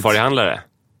hade varit gårdfarihandlare.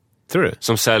 Tror du?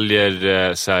 Som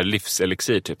säljer så här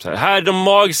livselixir typ så här. Här är de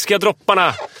magiska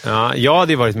dropparna. Ja, jag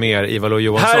hade varit mer Ivar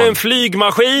Lo-Johansson. Här är en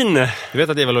flygmaskin. Du vet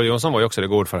att Ivar Lo-Johansson var ju också det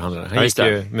gårdförhandlare. Han gick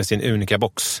ju med sin unika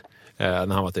box när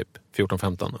han var typ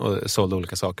 14-15 och sålde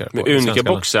olika saker. Men unika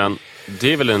boxen,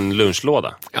 det är väl en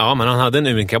lunchlåda? Ja, men han hade en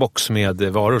unika box med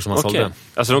varor som han sålde.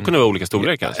 Alltså de kunde vara olika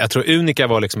storlekar. Jag tror unika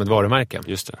var liksom ett varumärke.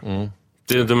 Just det.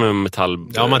 De är metall...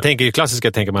 Ja, man tänker ju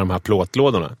klassiska, tänker man de här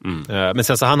plåtlådorna. Men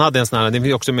sen så han hade en sån här, det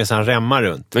är också med sån här remmar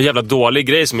runt. En jävla dålig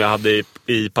grej som jag hade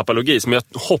i papalogi, som jag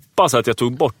hoppas att jag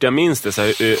tog bort. Jag minns det så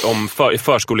här, i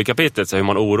förskolekapitlet, så här, hur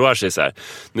man oroar sig så här.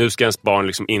 Nu ska ens barn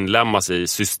liksom inlämmas i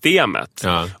systemet.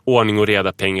 Ja. Ordning och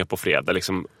reda, pengar på fredag.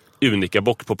 Liksom unika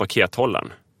bock på pakethållaren.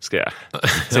 Ska jag.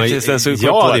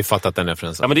 Jag hade ju fattat den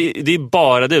referensen. Ja, men det är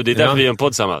bara du. Det är därför vi gör en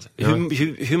podd tillsammans.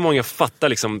 Hur många fattar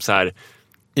liksom så här...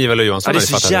 Ivar Lo-Johansson. Det är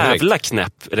så jävla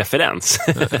knäpp referens.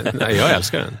 Nej, jag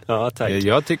älskar den. Ja, tack.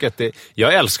 Jag tycker att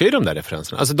jag älskar ju de där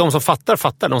referenserna. Alltså de som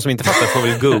fattar. De som inte fattar får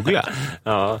väl googla.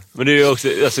 Ja, men det är ju också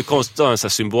alltså, konstigt att ha en sån här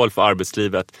symbol för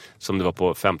arbetslivet som det var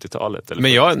på 50-talet. Eller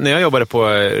men när jag jobbade på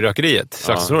rökeriet,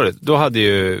 Saxonsrådet, då hade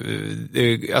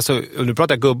ju, alltså nu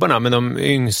pratar jag gubbarna, men de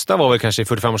yngsta var väl kanske i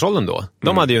 45-årsåldern då.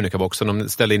 De hade ju unika boxen, de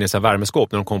ställde in i så här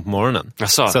värmeskåp när de kom på morgonen.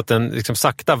 Så att den liksom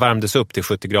sakta värmdes upp till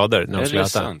 70 grader när de skulle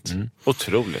äta.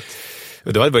 Otroligt.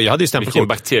 Jag hade ju stämpelkort. Vilken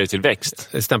bakterietillväxt.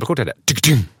 Stämpelkort hade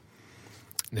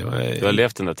Du har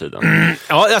levt den där tiden.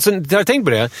 Ja, alltså jag har tänkt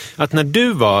på det. Att när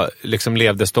du liksom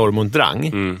levde storm och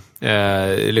drang,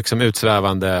 liksom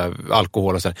utsvävande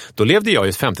alkohol och så här, då levde jag ju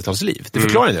ett 50-talsliv. Det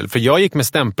förklarar en del. För jag gick med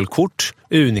stämpelkort,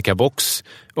 unika box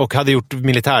och hade gjort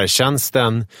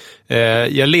militärtjänsten.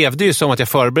 Jag levde ju som att jag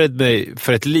förberedde mig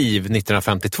för ett liv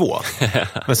 1952.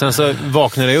 Men sen så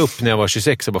vaknade jag upp när jag var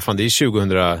 26 och bara, fan det är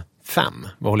 2005.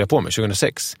 Vad håller jag på med?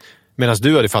 2006. Medan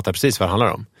du hade fattat precis vad det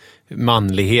handlar om.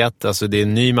 Manlighet, alltså det är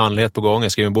en ny manlighet på gång.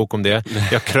 Jag skriver en bok om det.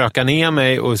 Jag krökar ner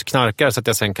mig och knarkar så att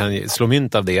jag sen kan slå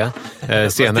mynt av det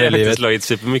senare i livet. Det är inte slagit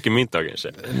supermycket mynt av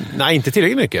kanske. Nej, inte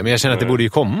tillräckligt mycket. Men jag känner att det borde ju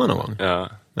komma någon gång. Ja.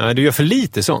 Nej, du gör för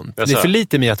lite sånt. Det är för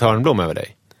lite Mia Törnblom över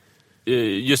dig.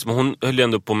 Just men hon höll ju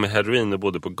ändå på med heroin och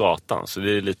bodde på gatan. Så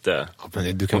det är lite... Ja,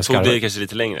 men du kan hon tog det kanske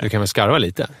lite längre. Du kan väl skarva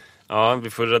lite? Ja, vi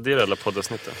får radera alla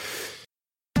poddavsnitten.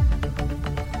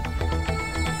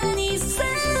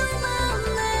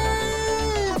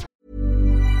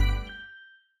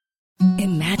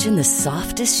 imagine the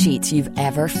softest sheets you've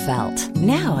ever felt.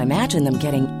 Now imagine them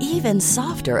getting even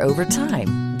softer over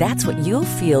time. That's what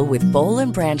you'll feel with Boll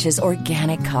 & Branch's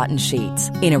organic cotton sheets.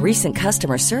 In a recent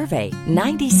customer survey,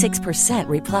 96%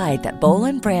 replied that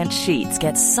Boll & Branch sheets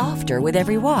get softer with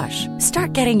every wash.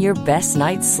 Start getting your best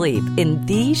night's sleep in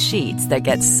these sheets that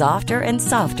get softer and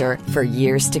softer for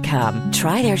years to come.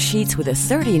 Try their sheets with a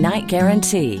 30-night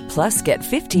guarantee. Plus, get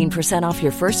 15% off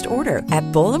your first order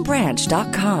at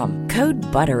bollandbranch.com. Code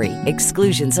BUTTERY.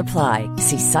 Exclusions apply.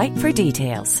 See site for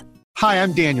details. Hi,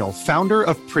 I'm Daniel, founder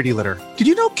of Pretty Litter. Did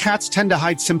you know cats tend to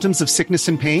hide symptoms of sickness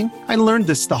and pain? I learned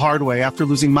this the hard way after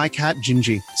losing my cat,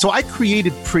 Gingy. So I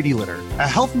created Pretty Litter, a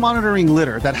health monitoring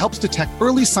litter that helps detect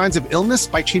early signs of illness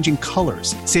by changing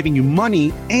colors, saving you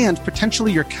money and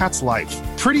potentially your cat's life.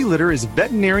 Pretty Litter is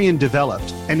veterinarian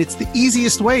developed, and it's the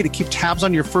easiest way to keep tabs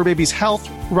on your fur baby's health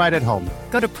right at home.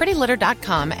 Go to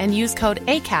prettylitter.com and use code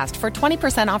ACAST for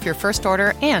 20% off your first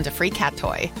order and a free cat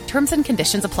toy. Terms and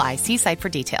conditions apply. See site for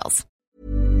details.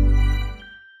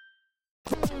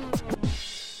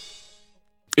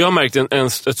 Jag har märkt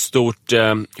ett stort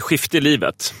skifte i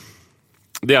livet.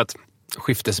 Det är att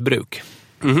skiftesbruk.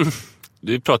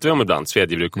 Det pratar vi om ibland,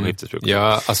 svedjebruk och skiftesbruk.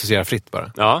 Jag associerar fritt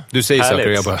bara. Ja, du säger härligt. saker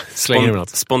och jag bara slänger med något.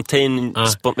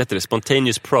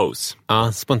 Spontaneous prose.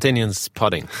 Ja, spontaneous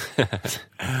podding.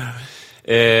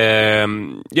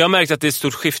 Jag har märkt att det är ett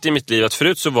stort skifte i mitt liv. Att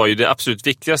förut så var ju det absolut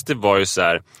viktigaste var ju så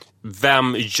här,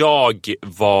 vem jag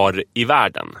var i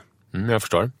världen. Jag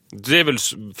förstår. Det är väl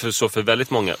för väldigt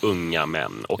många unga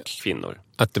män och kvinnor.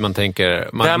 Att man tänker...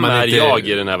 Vem är jag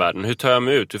i den här världen? Hur tar jag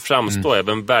mig ut? Hur framstår jag?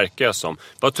 Vem verkar jag som?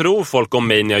 Vad tror folk om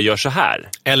mig när jag gör så här?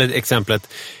 Eller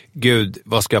exemplet, Gud,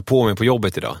 vad ska jag på mig på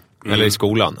jobbet idag? Eller i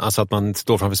skolan. Alltså att man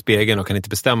står framför spegeln och kan inte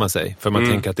bestämma sig. För man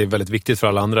tänker att det är väldigt viktigt för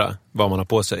alla andra vad man har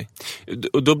på sig.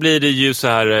 Och då blir det ju så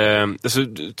här... Alltså,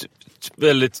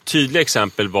 väldigt tydliga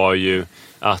exempel var ju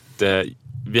att...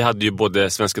 Vi hade ju både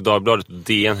Svenska Dagbladet och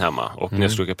DN hemma. Och när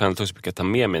jag skulle åka pendeltåg så brukade jag ta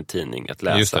med mig en tidning att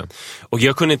läsa. Och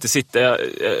jag kunde inte sitta...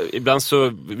 ibland så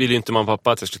ville ju inte mamma och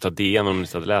pappa att jag skulle ta DN om de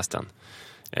inte hade läst den.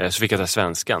 Så fick jag ta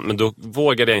Svenskan. Men då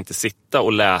vågade jag inte sitta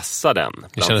och läsa den.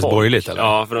 Det kändes borgerligt, eller?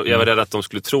 Ja, för jag var rädd att de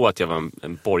skulle tro att jag var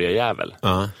en borgarjävel.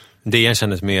 Ja. DN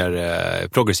kändes mer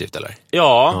progressivt, eller?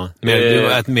 Ja.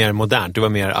 Mer modernt, du var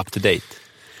mer up to date.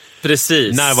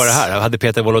 Precis. När var det här? Hade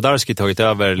Peter Wolodarski tagit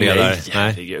över ledare? Nej,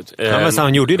 herregud.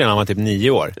 Han gjorde ju det när han var typ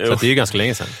 9 år. Så det är ju ganska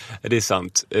länge sedan. Det är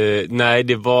sant. Nej,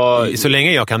 det var... Så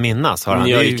länge jag kan minnas har han...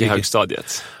 Jag gick i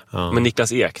högstadiet. Ja. Men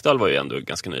Niklas Ekdahl var ju ändå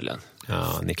ganska nyligen.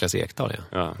 Ja, Niklas Ekdahl,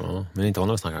 ja. Men inte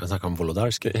honom snackar om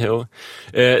Wolodarski. Jo.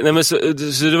 Nej, men så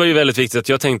det var ju väldigt viktigt att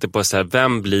jag tänkte på så här,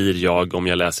 vem blir jag om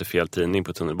jag läser fel tidning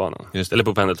på tunnelbanan? Eller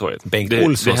på pendeltåget. Bengt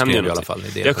Olsson skrev i alla fall.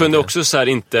 Jag kunde också så här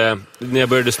inte... När jag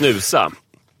började snusa...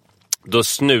 Då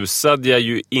snusade jag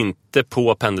ju inte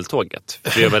på pendeltåget.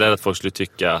 För jag var rädd att folk skulle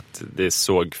tycka att det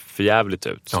såg förjävligt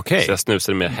ut. Okay. Så jag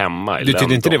snusade mer hemma. Du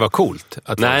tyckte inte det var coolt?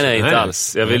 Nej, inte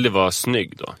alls. Jag ville vara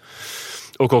snygg då.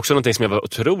 Och också någonting som jag var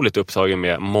otroligt upptagen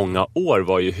med många år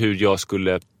var ju hur jag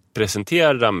skulle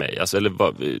presentera mig. Alltså, eller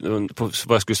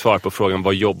vad jag skulle svara på frågan,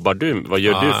 vad jobbar du? Vad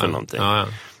gör du för någonting? Ja.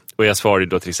 Och jag svarade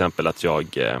då till exempel att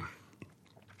jag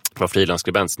var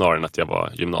frilansskribent snarare än att jag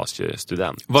var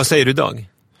gymnasiestudent. Vad säger du idag?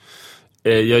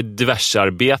 Jag är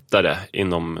diversarbetare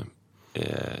inom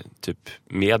typ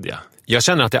media. Jag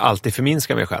känner att jag alltid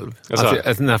förminskar mig själv.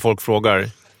 Alltså, när folk frågar...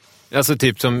 Alltså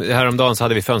typ som häromdagen så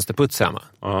hade vi fönsterputs hemma.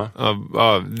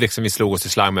 Liksom vi slog oss i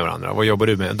slag med varandra. Vad jobbar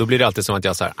du med? Då blir det alltid som att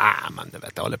jag säger, men du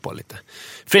vet, jag håller på lite.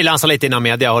 Frilansar lite inom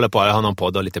media, jag håller på, jag har någon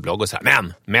podd och lite blogg och så här.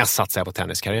 Men mest satsar jag på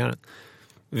tenniskarriären.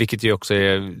 Vilket ju också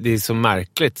det är så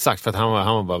märkligt sagt för att han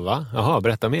var bara, va? Jaha,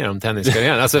 berätta mer om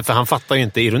tenniskarriären. Alltså, för han fattar ju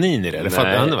inte ironin i det.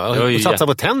 Han satsar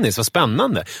på tennis, vad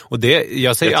spännande. Och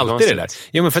jag säger alltid det där.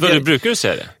 Ja, men för brukar du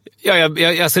säga det? Ja,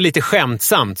 jag alltså lite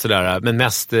skämtsamt sådär, men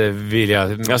mest vill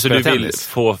jag alltså du vill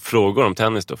få frågor om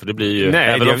tennis då? För det blir ju,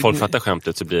 även om folk fattar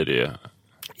skämtet så blir det ju...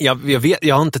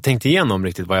 Jag har inte tänkt igenom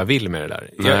riktigt vad jag vill med det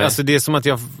där. Alltså det är som att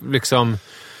jag liksom...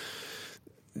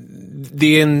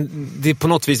 Det är på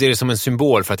något vis är det som en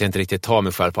symbol för att jag inte riktigt tar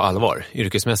mig själv på allvar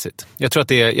yrkesmässigt. Jag tror att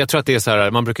det är så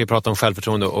här, man brukar ju prata om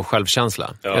självförtroende och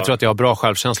självkänsla. Ja. Jag tror att jag har bra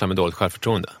självkänsla med dåligt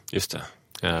självförtroende. Just det.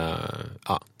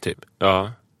 Typ.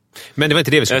 Ja. Men det var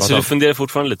inte det vi skulle prata om. Så du funderar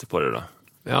fortfarande lite på det då?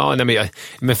 Ja, nej,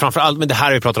 men framförallt, men det här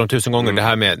har vi pratat om 1000 gånger, det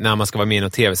här med när man ska vara med i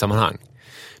något tv-sammanhang.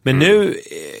 Men nu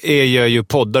är jag ju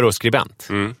poddare och skribent.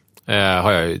 Det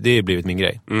har blivit min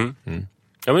grej.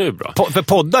 Ja, men det är bra. För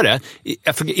poddare,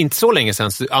 för inte så länge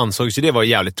sedan så ansågs ju det var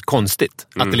jävligt konstigt.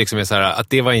 Att det liksom är så här, att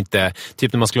det var inte,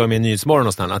 typ när man skulle vara med i Nyhetsmorgon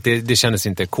och sådär, att det kändes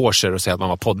inte kosher att säga att man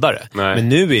var poddare. Nej. Men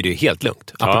nu är det ju helt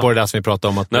lugnt. Apropå det där som vi pratade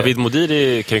om att... Navid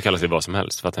Modiri kan ju kalla sig vad som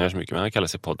helst, för att han gör så mycket, men han kallar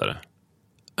sig poddare.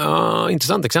 Ja,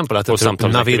 intressant exempel att jag tror på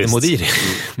Navid Modiri.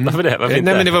 Varför det? Varför inte?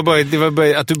 Nej, men det var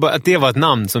bara att det var ett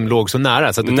namn som låg så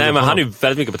nära. Så att nej, men han är ju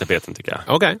väldigt mycket på tapeten, tycker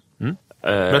jag. Okej.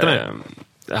 Berätta mer.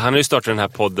 Han har ju startat den här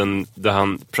podden där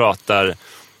han pratar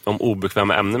om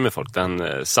obekväma ämnen med folk. Där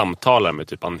han samtalar med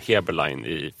typ Ann Heberlein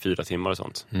i 4 timmar och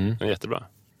sånt. Det är jättebra.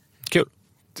 Kul.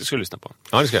 Det ska du lyssna på.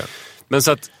 Ja, det ska jag. Men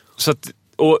så att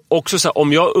och också så här,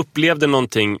 om jag upplevde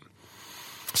någonting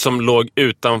som låg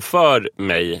utanför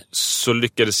mig, så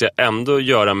lyckades jag ändå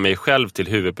göra mig själv till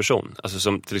huvudperson. Alltså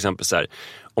som till exempel så här,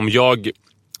 om jag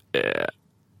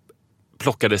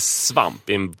plockade svamp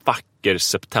i en vacker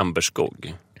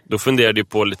septemberskog, då funderade jag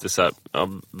på lite så här,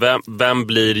 vem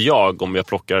blir jag om jag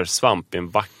plockar svamp i en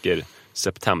vacker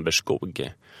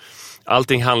septemberskog?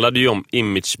 Allting handlade ju om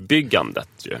imagebyggandet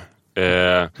ju.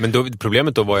 Men då,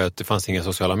 problemet då var ju att det fanns inga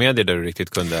sociala medier där du riktigt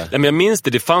kunde... Nej, men jag minns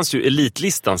det fanns ju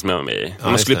Elitlistan som jag var med i. Om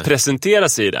man skulle presentera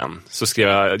sig i den, så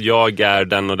skrev jag är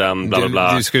den och den, bla bla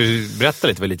bla. Du skulle berätta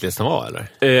lite vad Elitlistan var,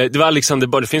 eller? Det var Alexander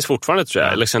Bard, det finns fortfarande tror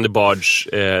jag, Alexander Bards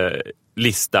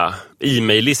lista,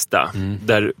 e-mail-lista,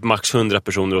 där max 100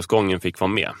 personer åt gången fick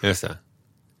vara med. Just det.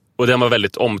 Och den var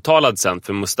väldigt omtalad sen,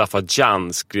 för Mustafa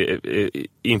Can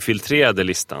infiltrerade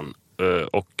listan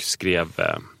och skrev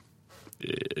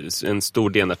en stor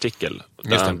DN-artikel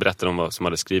där han berättade om vad som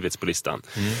hade skrivits på listan.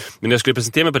 Men när jag skulle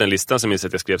presentera mig på den listan så minns jag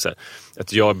att jag skrev så här,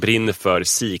 att jag brinner för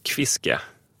sikfiske.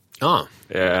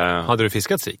 Hade du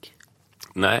fiskat sik?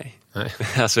 Nej.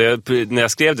 Alltså när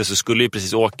jag skrev det så skulle jag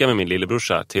precis åka med min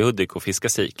lillebrorsa till Hudik och fiska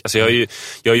sik. Alltså jag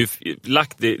har ju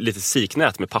lagt lite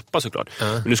siknät med pappa såklart.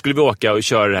 Men nu skulle vi åka och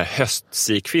köra det här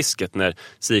höstsikfisket när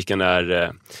siken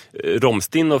är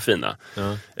romstinna och fina.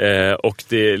 Och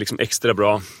det är liksom extra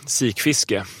bra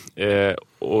sikfiske.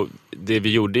 Och det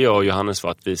vi gjorde, jag och Johannes,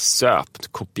 var att vi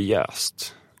söpt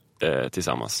kopiöst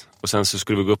tillsammans. Och sen så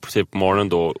skulle vi gå upp typ på morgonen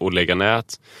då och lägga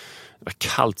nät. Det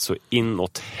var kallt så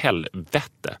inåt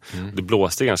helvete. Det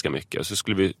blåste ganska mycket. Och så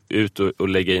skulle vi ut och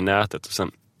lägga i nätet. Och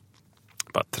sen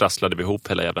bara trasslade vi ihop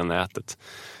hela jävla nätet.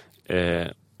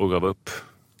 Och gav upp.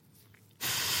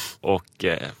 Och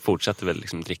fortsatte väl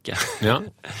liksom dricka. Ja.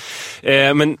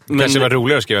 Men kanske var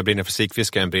roligare att skriva brinner för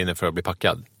sikfiske än brinner för att bli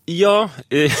packad. Ja,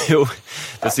 jo.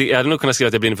 Jag hade nog kunnat skriva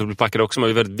att jag brinner för att bli packad också. Men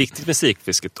det var väldigt viktigt med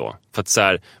sikfisket då. För att så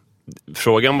här,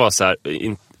 frågan var så här...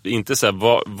 Inte så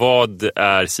här, vad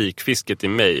är sikfisket i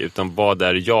mig, utan vad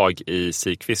är jag i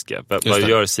sikfiske? Vad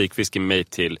gör sikfiske mig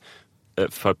till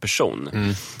för person?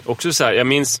 Också så här, jag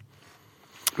minns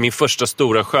min första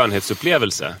stora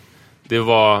skönhetsupplevelse. Det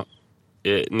var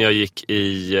när jag gick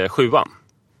i 7:an.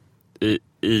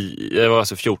 Jag var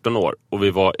alltså 14 år och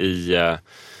vi var i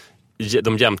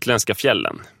de jämtländska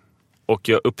fjällen. Och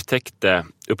jag upptäckte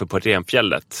uppe på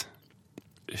Renfjället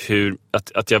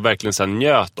att jag verkligen så här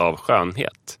njöt av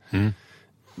skönhet.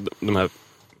 De här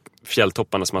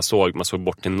fjälltopparna som man såg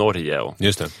bort till Norge. Och,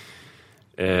 just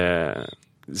det.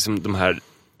 Liksom de här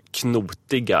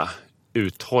knotiga,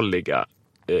 uthålliga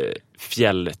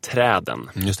fjällträden.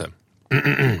 Just det.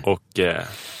 Och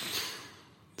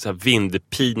så här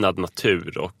vindpinad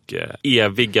natur och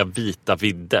eviga vita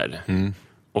vidder.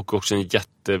 Och också en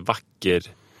jättevacker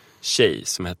tjej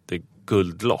som hette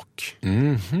Guldlock.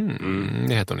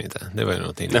 Det heter hon inte. Det var ju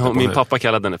någonting. Nej, min pappa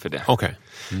kallade henne för det. Okay.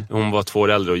 Hon var 2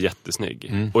 år äldre och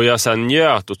jättesnygg. Och jag så här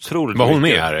njöt otroligt mycket. Var hon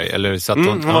mycket. med här? Eller satt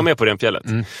hon var med på Renfjället.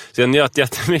 Så jag njöt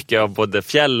jättemycket av både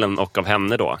fjällen och av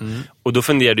henne då. Och då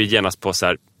funderade jag genast på så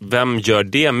här, vem gör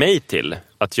det mig till?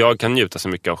 Att jag kan njuta så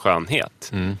mycket av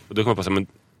skönhet. Och då kom jag på så här, men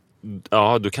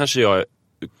ja, då kanske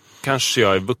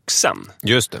jag är vuxen.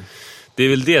 Just det. Det är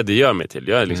väl det gör mig till.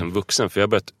 Jag är liksom vuxen, för jag har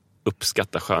börjat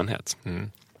uppskatta skönhet.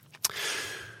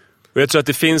 Och jag tror att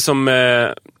det finns som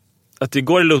att det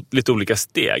går i lite olika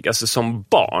steg. Alltså som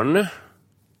barn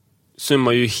så är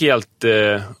man ju helt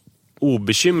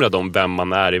obekymrad om vem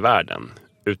man är i världen.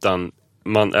 Utan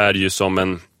man är ju som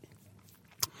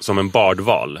en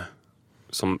bardval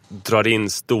som drar in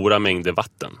stora mängder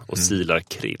vatten och silar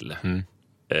krill.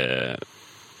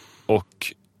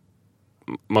 Och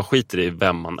man skiter i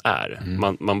vem man är.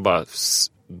 Man bara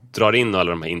drar in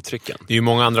alla de här intrycken. Det är ju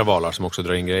många andra valar som också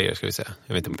drar in grejer, ska vi säga.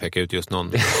 Jag vet inte om jag pekar ut just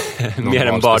någon mer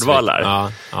än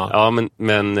bardvalar. Ja,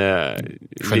 men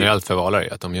generellt för valar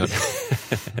är att de gör det.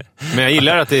 Men jag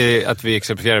gillar att vi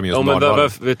exemplifierar med just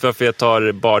bardvalar. Vet du varför jag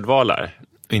tar bardvalar?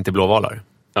 Inte blåvalar?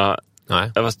 Ja.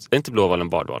 Nej. Är inte blåval en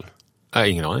bardval?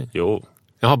 Ingen aning. Jo.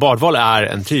 Jaha, bardval är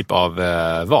en typ av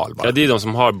val bara. Ja, det är de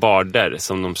som har barder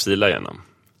som de silar genom.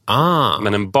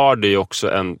 Men en bard är ju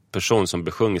också en person som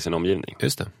besjunger sin omgivning.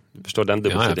 Just det. Du förstår den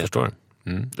dubbelsidigheten? Ja, jag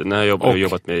förstår. Den har jag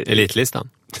jobbat med... Elitlistan.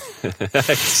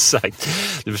 Exakt.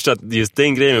 Du förstår att just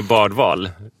den grejen med bardval...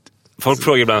 Folk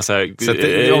frågar ibland så här, så är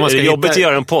det jobbigt att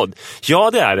göra en podd?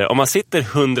 Ja, det är det. Om man sitter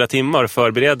 100 timmar och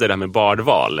förbereder det här med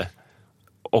bardval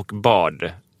och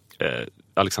bard,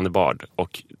 Alexander Bard,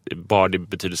 och bard i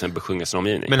betydelsen besjunga sin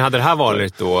omgivning. Men hade det här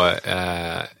varit då,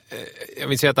 jag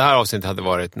vill säga att det här avsnittet hade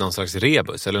varit någon slags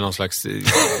rebus eller någon slags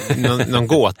någon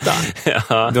gåta.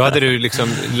 Ja. Då hade du liksom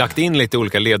lagt in lite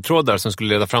olika ledtrådar som skulle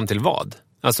leda fram till vad?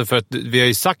 Alltså för att vi har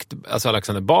ju sagt, alltså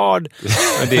Alexander Bard,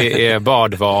 det är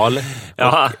bardval.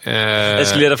 Ja, jag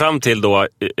skulle leda fram till då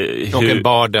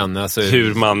barden, alltså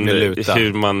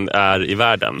hur man är i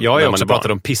världen. Jag har ju också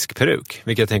pratat om piskperuk,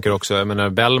 vilket jag tänker också, jag menar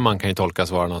Bellman kan ju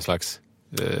tolkas vara någon slags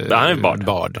han är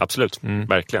bard. Absolut,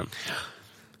 verkligen.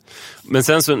 Men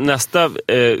sen så nästa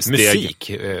steg...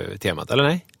 Musik, temat, eller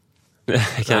nej?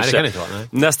 Kanske. Nej, det kan inte vara, nej.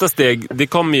 Nästa steg, det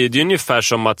är ungefär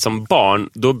som att som barn,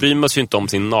 då bryr man sig inte om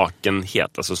sin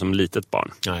nakenhet, alltså som litet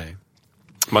barn. Nej.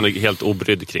 Man är helt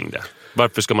obrydd kring det.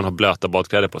 Varför ska man ha blöta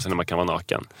badkläder på sig när man kan vara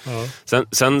naken? Ja.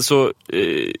 Sen så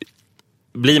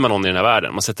blir man någon i den här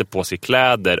världen. Man sätter på sig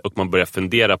kläder och man börjar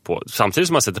fundera på, samtidigt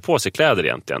som man sätter på sig kläder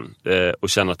egentligen och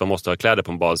känner att man måste ha kläder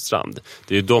på en badstrand.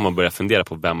 Det är ju då man börjar fundera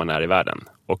på vem man är i världen.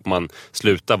 Och man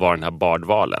slutar vara den här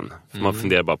bardvalen. Man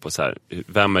funderar bara på så här,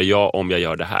 vem är jag om jag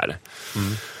gör det här?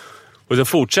 Och då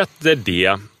fortsätter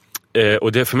det.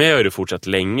 Och det, för mig har det fortsatt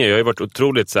länge. Jag har ju varit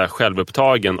otroligt så här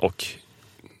självupptagen och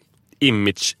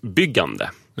imagebyggande.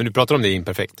 Men du pratar om det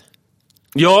imperfekt?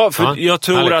 Ja, för jag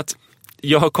tror att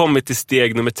jag har kommit till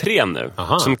steg nummer 3 nu.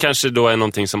 Aha. Som kanske då är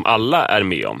någonting som alla är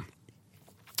med om.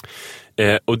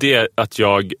 Och det är att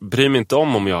jag bryr mig inte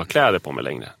om jag har kläder på mig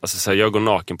längre. Alltså så här, jag går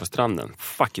naken på stranden.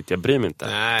 Fuck it, jag bryr mig inte.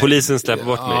 Nej. Polisen släpper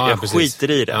bort mig. Jag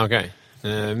skiter i det. Okej.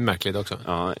 Märkligt också.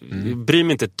 Ja, jag bryr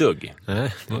mig inte ett dugg.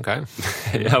 Nej, okej.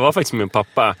 Jag var faktiskt med min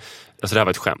pappa. Alltså det här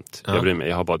var ett skämt. Jag bryr mig,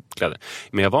 jag har badkläder.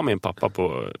 Men jag var med en pappa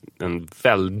på en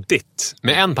väldigt...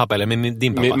 Med en pappa eller med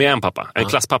din pappa? Med en pappa. En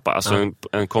klasspappa. Alltså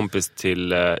en kompis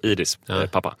till Iris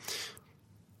pappa.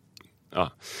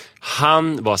 Ja.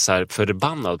 Han var så här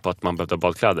förbannad på att man behövde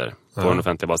badkläder på den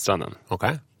offentliga badstranden.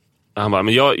 Okej. Han bara,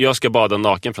 men jag ska bada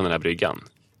naken från den här bryggan.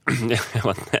 Jag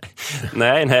bara,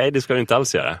 nej, det ska du inte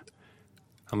alls göra.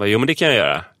 Han bara, jo men det kan jag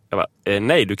göra. Jag bara,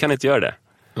 nej, du kan inte göra det.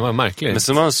 Det var märkligt. Men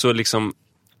så var han så liksom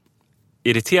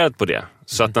irriterad på det.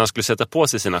 Så att när han skulle sätta på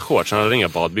sig sina shorts, han hade inga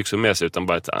badbyxor med sig utan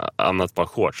bara ett annat par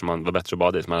shorts som han var bättre att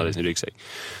bada i, som han hade i sin ryggsäck.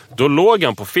 Då låg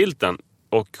han på filten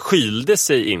och skylde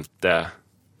sig inte.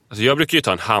 Alltså jag brukar ju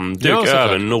ta en handduk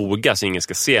över noga så ingen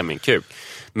ska se min kuk.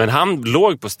 Men han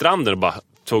låg på stranden och bara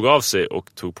tog av sig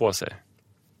och tog på sig.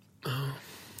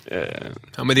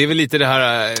 Ja, men det är väl lite det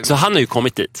här... Så han har ju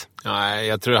kommit dit. Ja,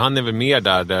 jag tror han är väl mer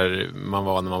där man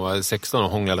var när man var 16 och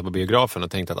hånglade på biografen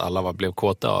och tänkte att alla blev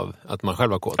kåta av att man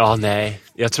själv var kåt. Ja, nej.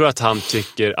 Jag tror att han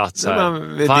tycker att så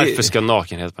här, varför ska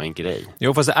nakenhet vara en grej?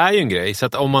 Jo, fast det är ju en grej. Så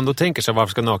att om man då tänker sig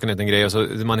varför ska nakenhet en grej och så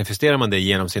manifesterar man det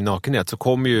genom sin nakenhet så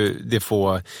kommer ju det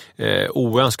få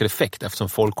oönskad effekt eftersom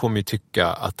folk kommer ju tycka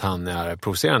att han är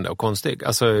provocerande och konstig.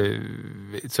 Alltså,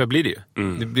 så blir det ju.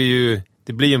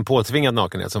 Det blir ju en påtvingad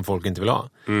nakenhet som folk inte vill ha.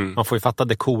 Man får ju fatta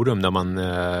dekorum där man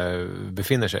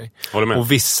befinner sig.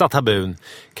 Och vissa tabun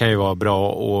kan ju vara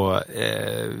bra att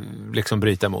liksom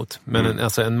bryta emot. Men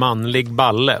alltså en manlig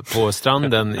balle på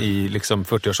stranden i liksom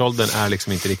 40-årsåldern är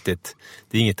liksom inte riktigt...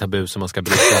 Det är inget tabu som man ska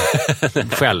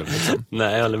bryta själv. Liksom.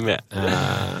 Nej, jag håller med.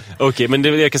 Okej, men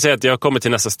jag kan säga att jag kommer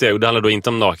till nästa steg. Och det handlar då inte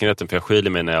om nakenheten för jag skyller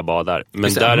mig när jag badar.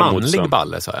 Men däremot manlig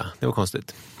balle, sa jag. Det var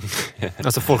konstigt.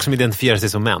 Alltså folk som identifierar sig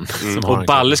som män. Som och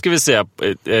balle ska vi säga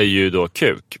är ju då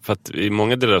kuk. För att i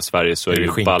många delar av Sverige så är det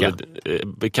ju balle.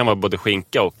 Det kan vara både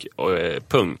skinka och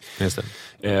pung. Just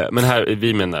det. Men här,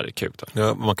 vi menar kuk då.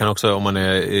 Ja, man kan också, om man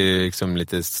är liksom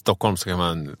lite Stockholm så kan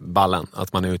man ballen.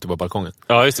 Att man är ute på balkongen.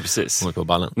 Ja, just det, precis. På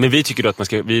ballen. Men vi tycker då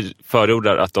att vi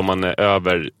förordar att om man är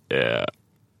över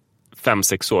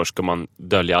 5-6 år ska man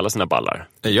dölja alla sina ballar.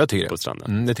 Jag tycker på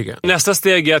stranden. Det tycker jag. Nästa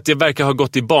steg är att jag verkar ha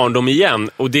gått i barndom igen.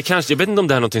 Och det kanske, jag vet inte om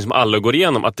det här är något som alla går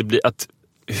igenom. Att det blir att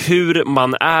hur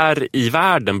man är i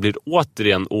världen blir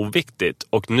återigen oviktigt.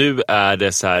 Och nu är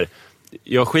det så här,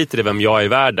 jag skiter i vem jag är i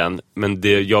världen. Men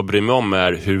det jag bryr mig om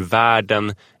är hur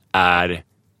världen är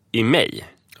i mig.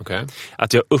 Okay.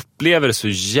 Att jag upplever det så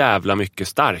jävla mycket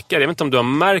starkare. Jag vet inte om du har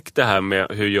märkt det här med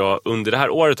hur jag under det här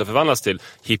året har förvandlats till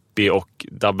hippie och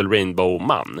double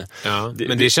rainbow-man. Ja,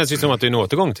 men det känns ju som att du är en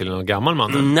återgång till en gammal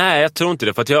man. Nej, jag tror inte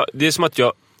det. För att det är som att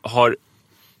jag har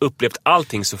upplevt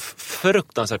allting så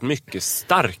fruktansvärt mycket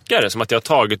starkare. Som att jag har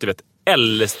tagit, du vet,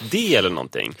 LSD eller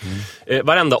någonting.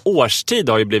 Varenda årstid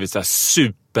har ju blivit så här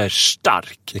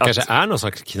superstark. Det kanske är någon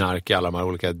slags knark i alla de här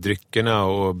olika dryckerna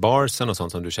och barsen och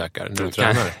sånt som du käkar när du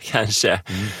tränar. Kanske.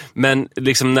 Men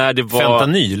liksom när det var...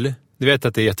 Fentanyl, du vet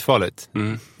att det är jättefarligt.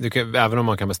 Du kan, även om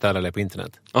man kan beställa det på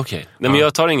internet. Okej. Nej, men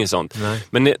jag tar inget sånt. Nej.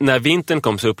 Men när vintern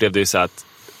kom så upplevde jag så att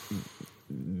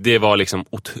det var liksom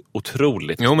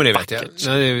otroligt. Jo, men det vet jag.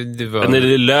 Nej, det var...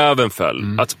 När löven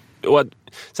föll.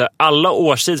 Så här, alla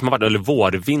årstider som har varit, eller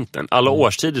vårvintern, alla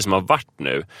årstider som har varit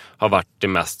nu har varit det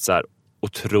mest så här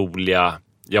otroliga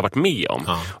jag har varit med om.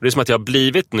 Och det är som att jag har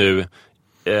blivit nu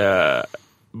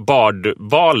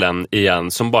bardvalen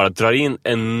igen, som bara drar in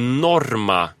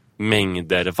enorma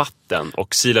mängder vatten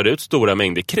och silar ut stora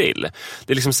mängder krill.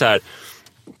 Det är liksom så här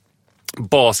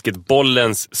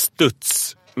basketbollens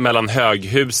studs mellan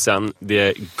höghusen. Det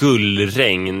är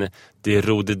gullregn, det är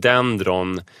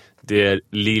rhododendron, det är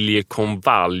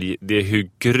liljekonvalj, det är hur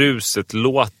gruset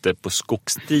låter på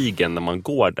skogsstigen när man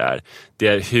går där. Det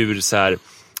är hur så här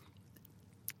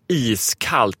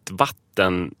iskallt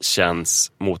vatten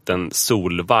känns mot en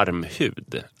solvarm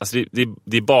hud. Alltså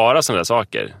det är bara sådana där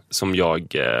saker som jag...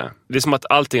 Det är som att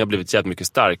allting har blivit jävligt mycket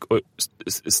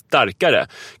starkare.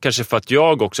 Kanske för att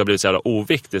jag också har blivit så jävla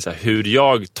oviktig. Så här, hur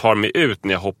jag tar mig ut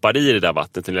när jag hoppar i det där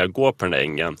vattnet eller när jag går på den där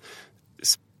ängen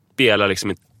spelar liksom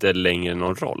inte längre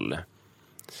någon roll.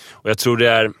 Och jag tror det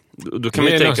är... Då kan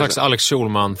det man är tänka någon slags Alex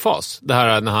Schulman-fas. Det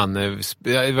här när han...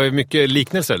 Det var ju mycket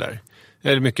liknelser där.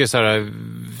 Eller mycket så här...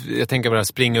 Jag tänker bara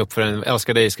springa upp för en...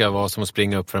 Älska dig ska vara som att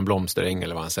springa upp för en blomsteräng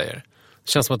eller vad han säger.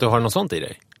 Det känns som att du har något sånt i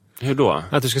dig. Hur då?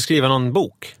 Att du ska skriva någon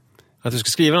bok. Att du ska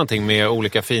skriva någonting med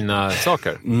olika fina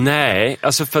saker. Nej,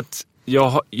 alltså för att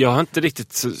jag har inte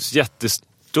riktigt så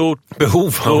jättestort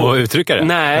behov av att uttrycka det.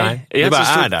 Nej, jag har inte så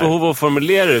stort behov av att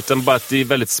formulera det, utan bara att det är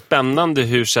väldigt spännande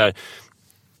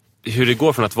hur det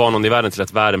går från att vara någon i världen till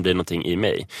att världen blir någonting i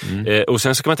mig. Och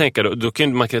sen så kan man tänka, då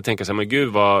kan man tänka så här, men gud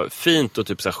vad fint och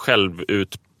typ så här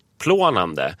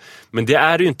självutplånande. Men det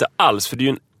är det ju inte alls, för det är ju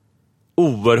en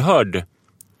oerhörd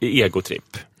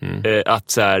egotripp.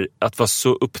 Att vara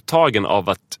så upptagen av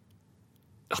att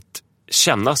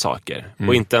känna saker.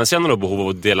 Och inte ens känna något behov av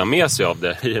att dela med sig av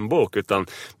det i en bok, utan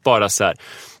bara så här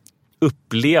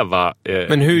uppleva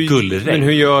gullregn. Men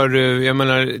hur gör du? Jag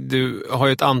menar, du har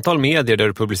ju ett antal medier där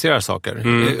du publicerar saker.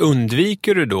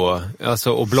 Undviker du då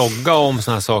alltså att blogga om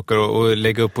såna här saker och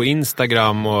lägga upp på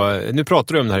Instagram? Och nu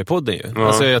pratar du om det här i podden ju. Ja.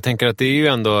 Alltså jag tänker att det är ju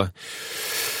ändå...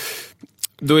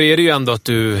 Då är det ju ändå att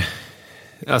du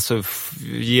alltså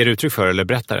ger uttryck för eller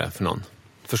berättar det för någon.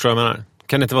 Förstår du vad jag menar?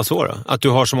 Kan det inte vara så då? Att du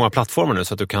har så många plattformar nu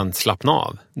så att du kan slappna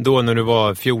av. Då när du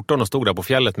var 14 och stod där på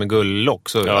fjället med gulllock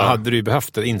så hade du ju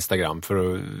behövt ett Instagram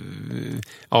för att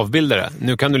avbilda det.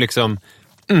 Nu kan du liksom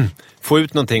få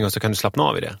ut någonting och så kan du slappna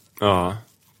av i det. Ja,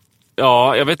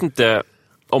 jag vet inte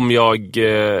om jag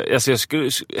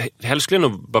helst skulle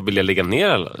nog bara vilja lägga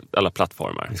ner alla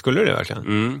plattformar. Skulle du det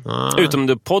verkligen? Utom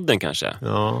det podden kanske.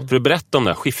 Ja. För att berätta om det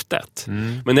här skiftet.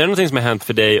 Men är det någonting som har hänt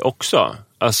för dig också?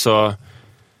 Alltså...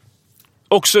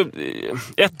 Också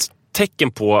ett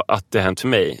tecken på att det har hänt för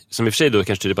mig, som i och för sig då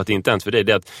kanske tyder på att det inte har hänt för dig,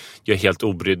 det är att jag är helt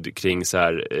obrydd kring så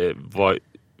här,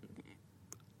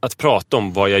 att prata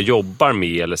om vad jag jobbar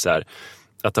med, eller så här,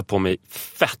 att ta på mig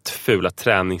fett fula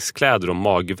träningskläder och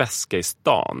magväska i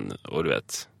stan, och du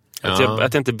vet att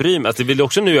jag inte bryr mig, att det vill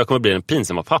också nu jag kommer bli den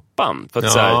pinsamma pappan, för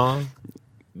att så här,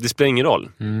 det spelar ingen roll.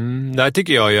 Där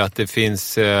tycker jag ju att det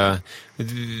finns... det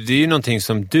är ju någonting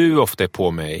som du ofta är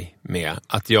på mig med.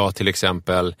 Att jag till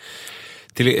exempel...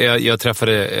 Jag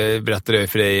berättade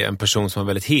för dig en person som var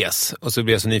väldigt hes. Och så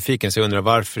blev jag så nyfiken så jag undrar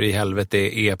varför i helvete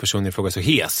är personen i fråga så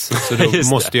hes. Så då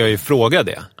måste jag ju fråga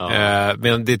det.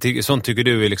 Men sånt tycker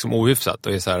du är liksom ohyfsat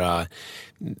och är så här...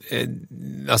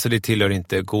 Alltså det tillhör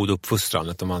inte god uppfostran,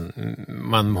 utan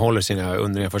man håller sina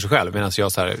undringar för sig själv, medan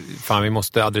jag så här, fan vi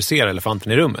måste adressera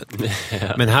elefanten i rummet.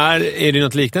 Men här är det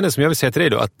något liknande som jag vill säga till dig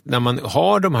då, att när man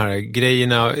har de här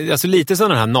grejerna, alltså lite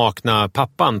sån här nakna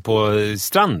pappan på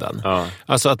stranden,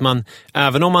 alltså att man,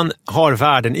 även om man har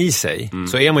världen i sig,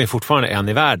 så är man ju fortfarande en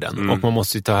i världen, och man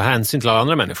måste ta hänsyn till alla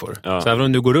andra människor. Så även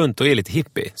om du går runt och är lite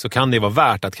hippie, så kan det vara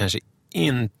värt att kanske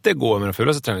inte gå med de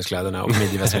fulaste träningskläderna och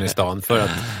midjeväskan i stan, för att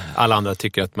alla andra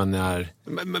tycker att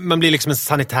man blir liksom en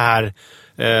sanitär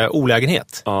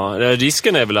olägenhet. Ja,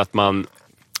 risken är väl att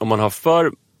om man har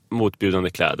för motbjudande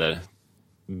kläder,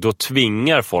 då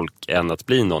tvingar folk en att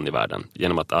bli någon i världen,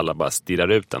 genom att alla bara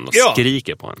stirrar ut en och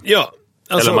skriker på en. Ja.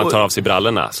 Alltså, eller om man tar av sig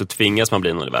brallorna, så tvingas man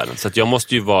bli någon i världen. Så att jag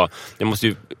måste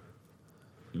ju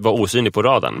vara osynlig på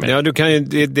radarn med. Ja, du kan ju,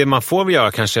 det man får väl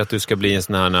göra kanske är att du ska bli en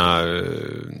sån här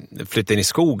flytta in i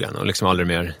skogen och liksom aldrig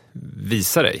mer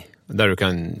visa dig. Där du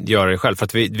kan göra det själv. För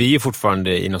att vi är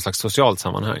fortfarande i någon slags socialt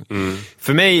sammanhang.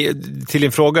 För mig, till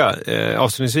din fråga,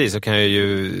 avslutningsvis så kan jag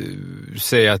ju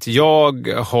säga att jag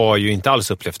har ju inte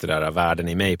alls upplevt det där världen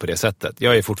i mig på det sättet.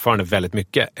 Jag är fortfarande väldigt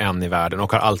mycket en i världen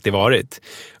och har alltid varit.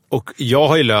 Och jag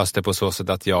har ju löst det på så sätt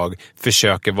att jag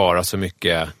försöker vara så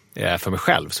mycket för mig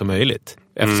själv som möjligt.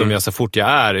 Eftersom jag så fort jag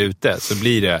är ute så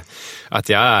blir det att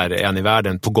jag är en i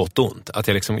världen på gott och ont. Att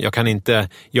jag kan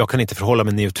inte förhålla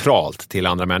mig neutralt till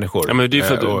andra människor. Ja, men det är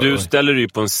för att du ställer dig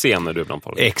på en scen när du är bland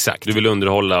folk. Exakt. Du vill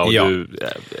underhålla och du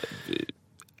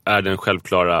är den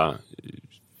självklara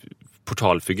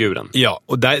portalfiguren. Ja,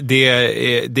 och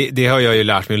det har jag ju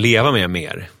lärt mig att leva med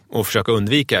mer. Och försöka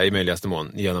undvika i möjligaste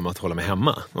mån genom att hålla mig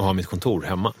hemma och ha mitt kontor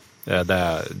hemma.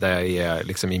 Där jag är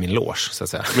liksom i min loge, så att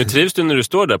säga. Men trivs du när du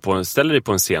står där ställer dig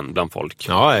på en scen bland folk?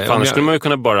 Ja, för annars skulle man ju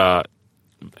kunna bara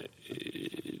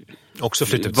också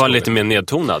flytta ut vara lite mer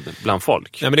nedtonad bland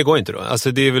folk. Nej, men det går inte då.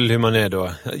 Alltså det är väl hur man är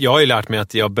då. Jag har ju lärt mig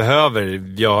att jag behöver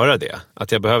göra det.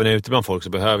 Att jag behöver, när jag är ute bland folk så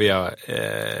behöver jag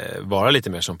vara lite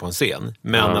mer som på en scen.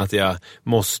 Men att jag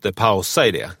måste pausa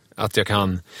i det. Att jag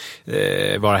kan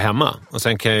vara hemma. Och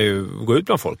sen kan jag ju gå ut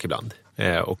bland folk ibland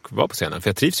och vara på scenen. För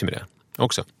jag trivs ju med det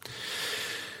också.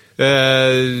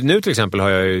 Nu till exempel har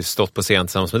jag ju stått på scen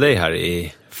tillsammans med dig här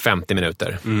i 50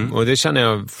 minuter. Och det känner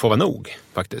jag får vara nog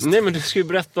faktiskt. Nej, men du ska ju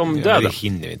berätta om döden. Det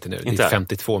hinner jag inte nu. Det är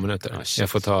 52 minuter.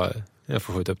 Jag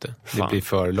får skjuta upp det. Fan. Det blir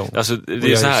för långt. Alltså,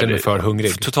 det är så här, känner mig för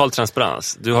hungrig. Total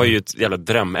transparens. Du har ju ett jävla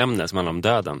drömämne som handlar om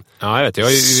döden. Ja, jag vet.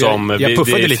 Jag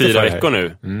puffade lite 4 veckor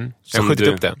nu. Jag skjutit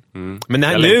upp det. Men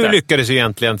nu lyckades ju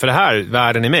egentligen, för det här,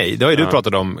 världen i mig, det har ju du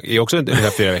pratat om i också ungefär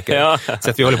 4 veckor. Så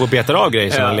att vi håller på att beta av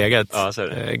grejer som har legat.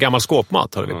 Gammal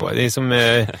skåpmat håller vi på. Det är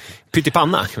som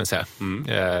pyttipanna, kan man säga.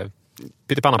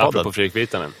 Pyttipanna-podden. Apropå Fredrik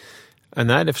Virtanen.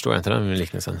 Nej, det förstår jag inte, den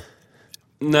liknelsen.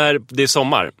 När det är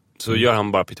sommar så gör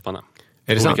han bara pyttipanna.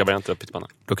 Är det olika sant? varianter av pyttipanna.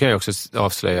 Då kan jag också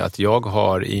avslöja att jag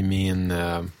har i min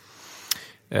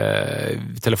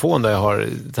telefon där jag har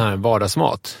den här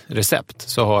vardagsmat, recept,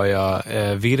 så har jag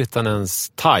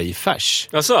Virtanens thai-färs.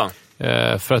 Jaså?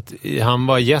 För att han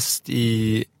var gäst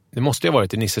i, det måste ha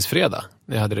varit i Nisses fredag,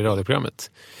 när jag hade det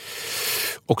radioprogrammet.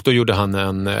 Och då gjorde han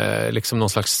en liksom någon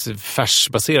slags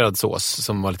färsbaserad sås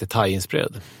som var lite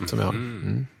thai-inspirerad. Som jag har.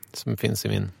 Som finns i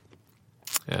min...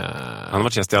 Han har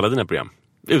varit gäst i alla dina program.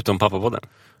 Utom Pappapodden.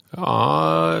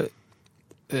 Ja...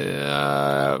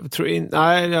 tror in,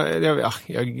 nej,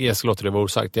 jag ska låta det vara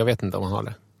osagt. Jag vet inte om han har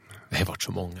det. Det har varit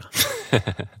så många.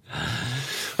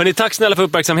 Hörrni, tack snälla för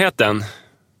uppmärksamheten.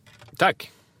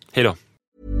 Tack. Hej då.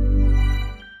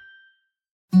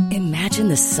 Imagine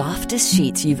the softest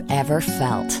sheets you've ever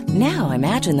felt. Now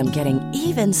imagine them getting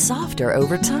even softer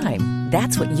over time.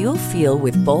 That's what you'll feel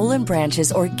with Boll &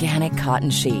 Branch's organic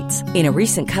cotton sheets. In a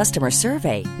recent customer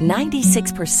survey,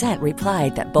 96%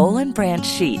 replied that Boll & Branch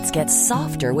sheets get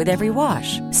softer with every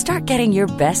wash. Start getting your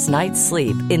best night's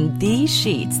sleep in these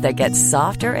sheets that get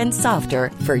softer and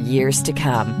softer for years to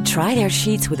come. Try their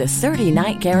sheets with a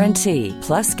 30-night guarantee.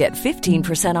 Plus, get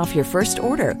 15% off your first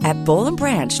order at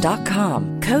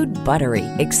bollandbranch.com. Code BUTTERY.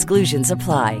 Exclusions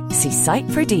apply. See site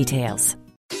for details.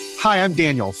 Hi, I'm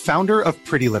Daniel, founder of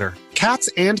Pretty Litter. Cats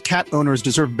and cat owners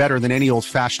deserve better than any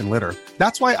old-fashioned litter.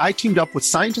 That's why I teamed up with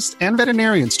scientists and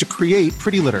veterinarians to create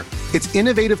Pretty Litter. Its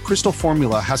innovative crystal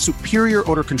formula has superior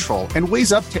odor control and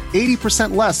weighs up to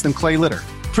 80% less than clay litter.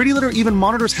 Pretty Litter even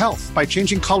monitors health by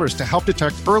changing colors to help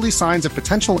detect early signs of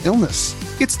potential illness.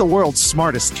 It's the world's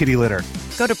smartest kitty litter.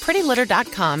 Go to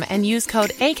prettylitter.com and use code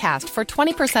ACAST for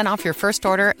 20% off your first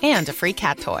order and a free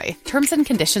cat toy. Terms and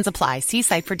conditions apply. See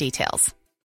site for details.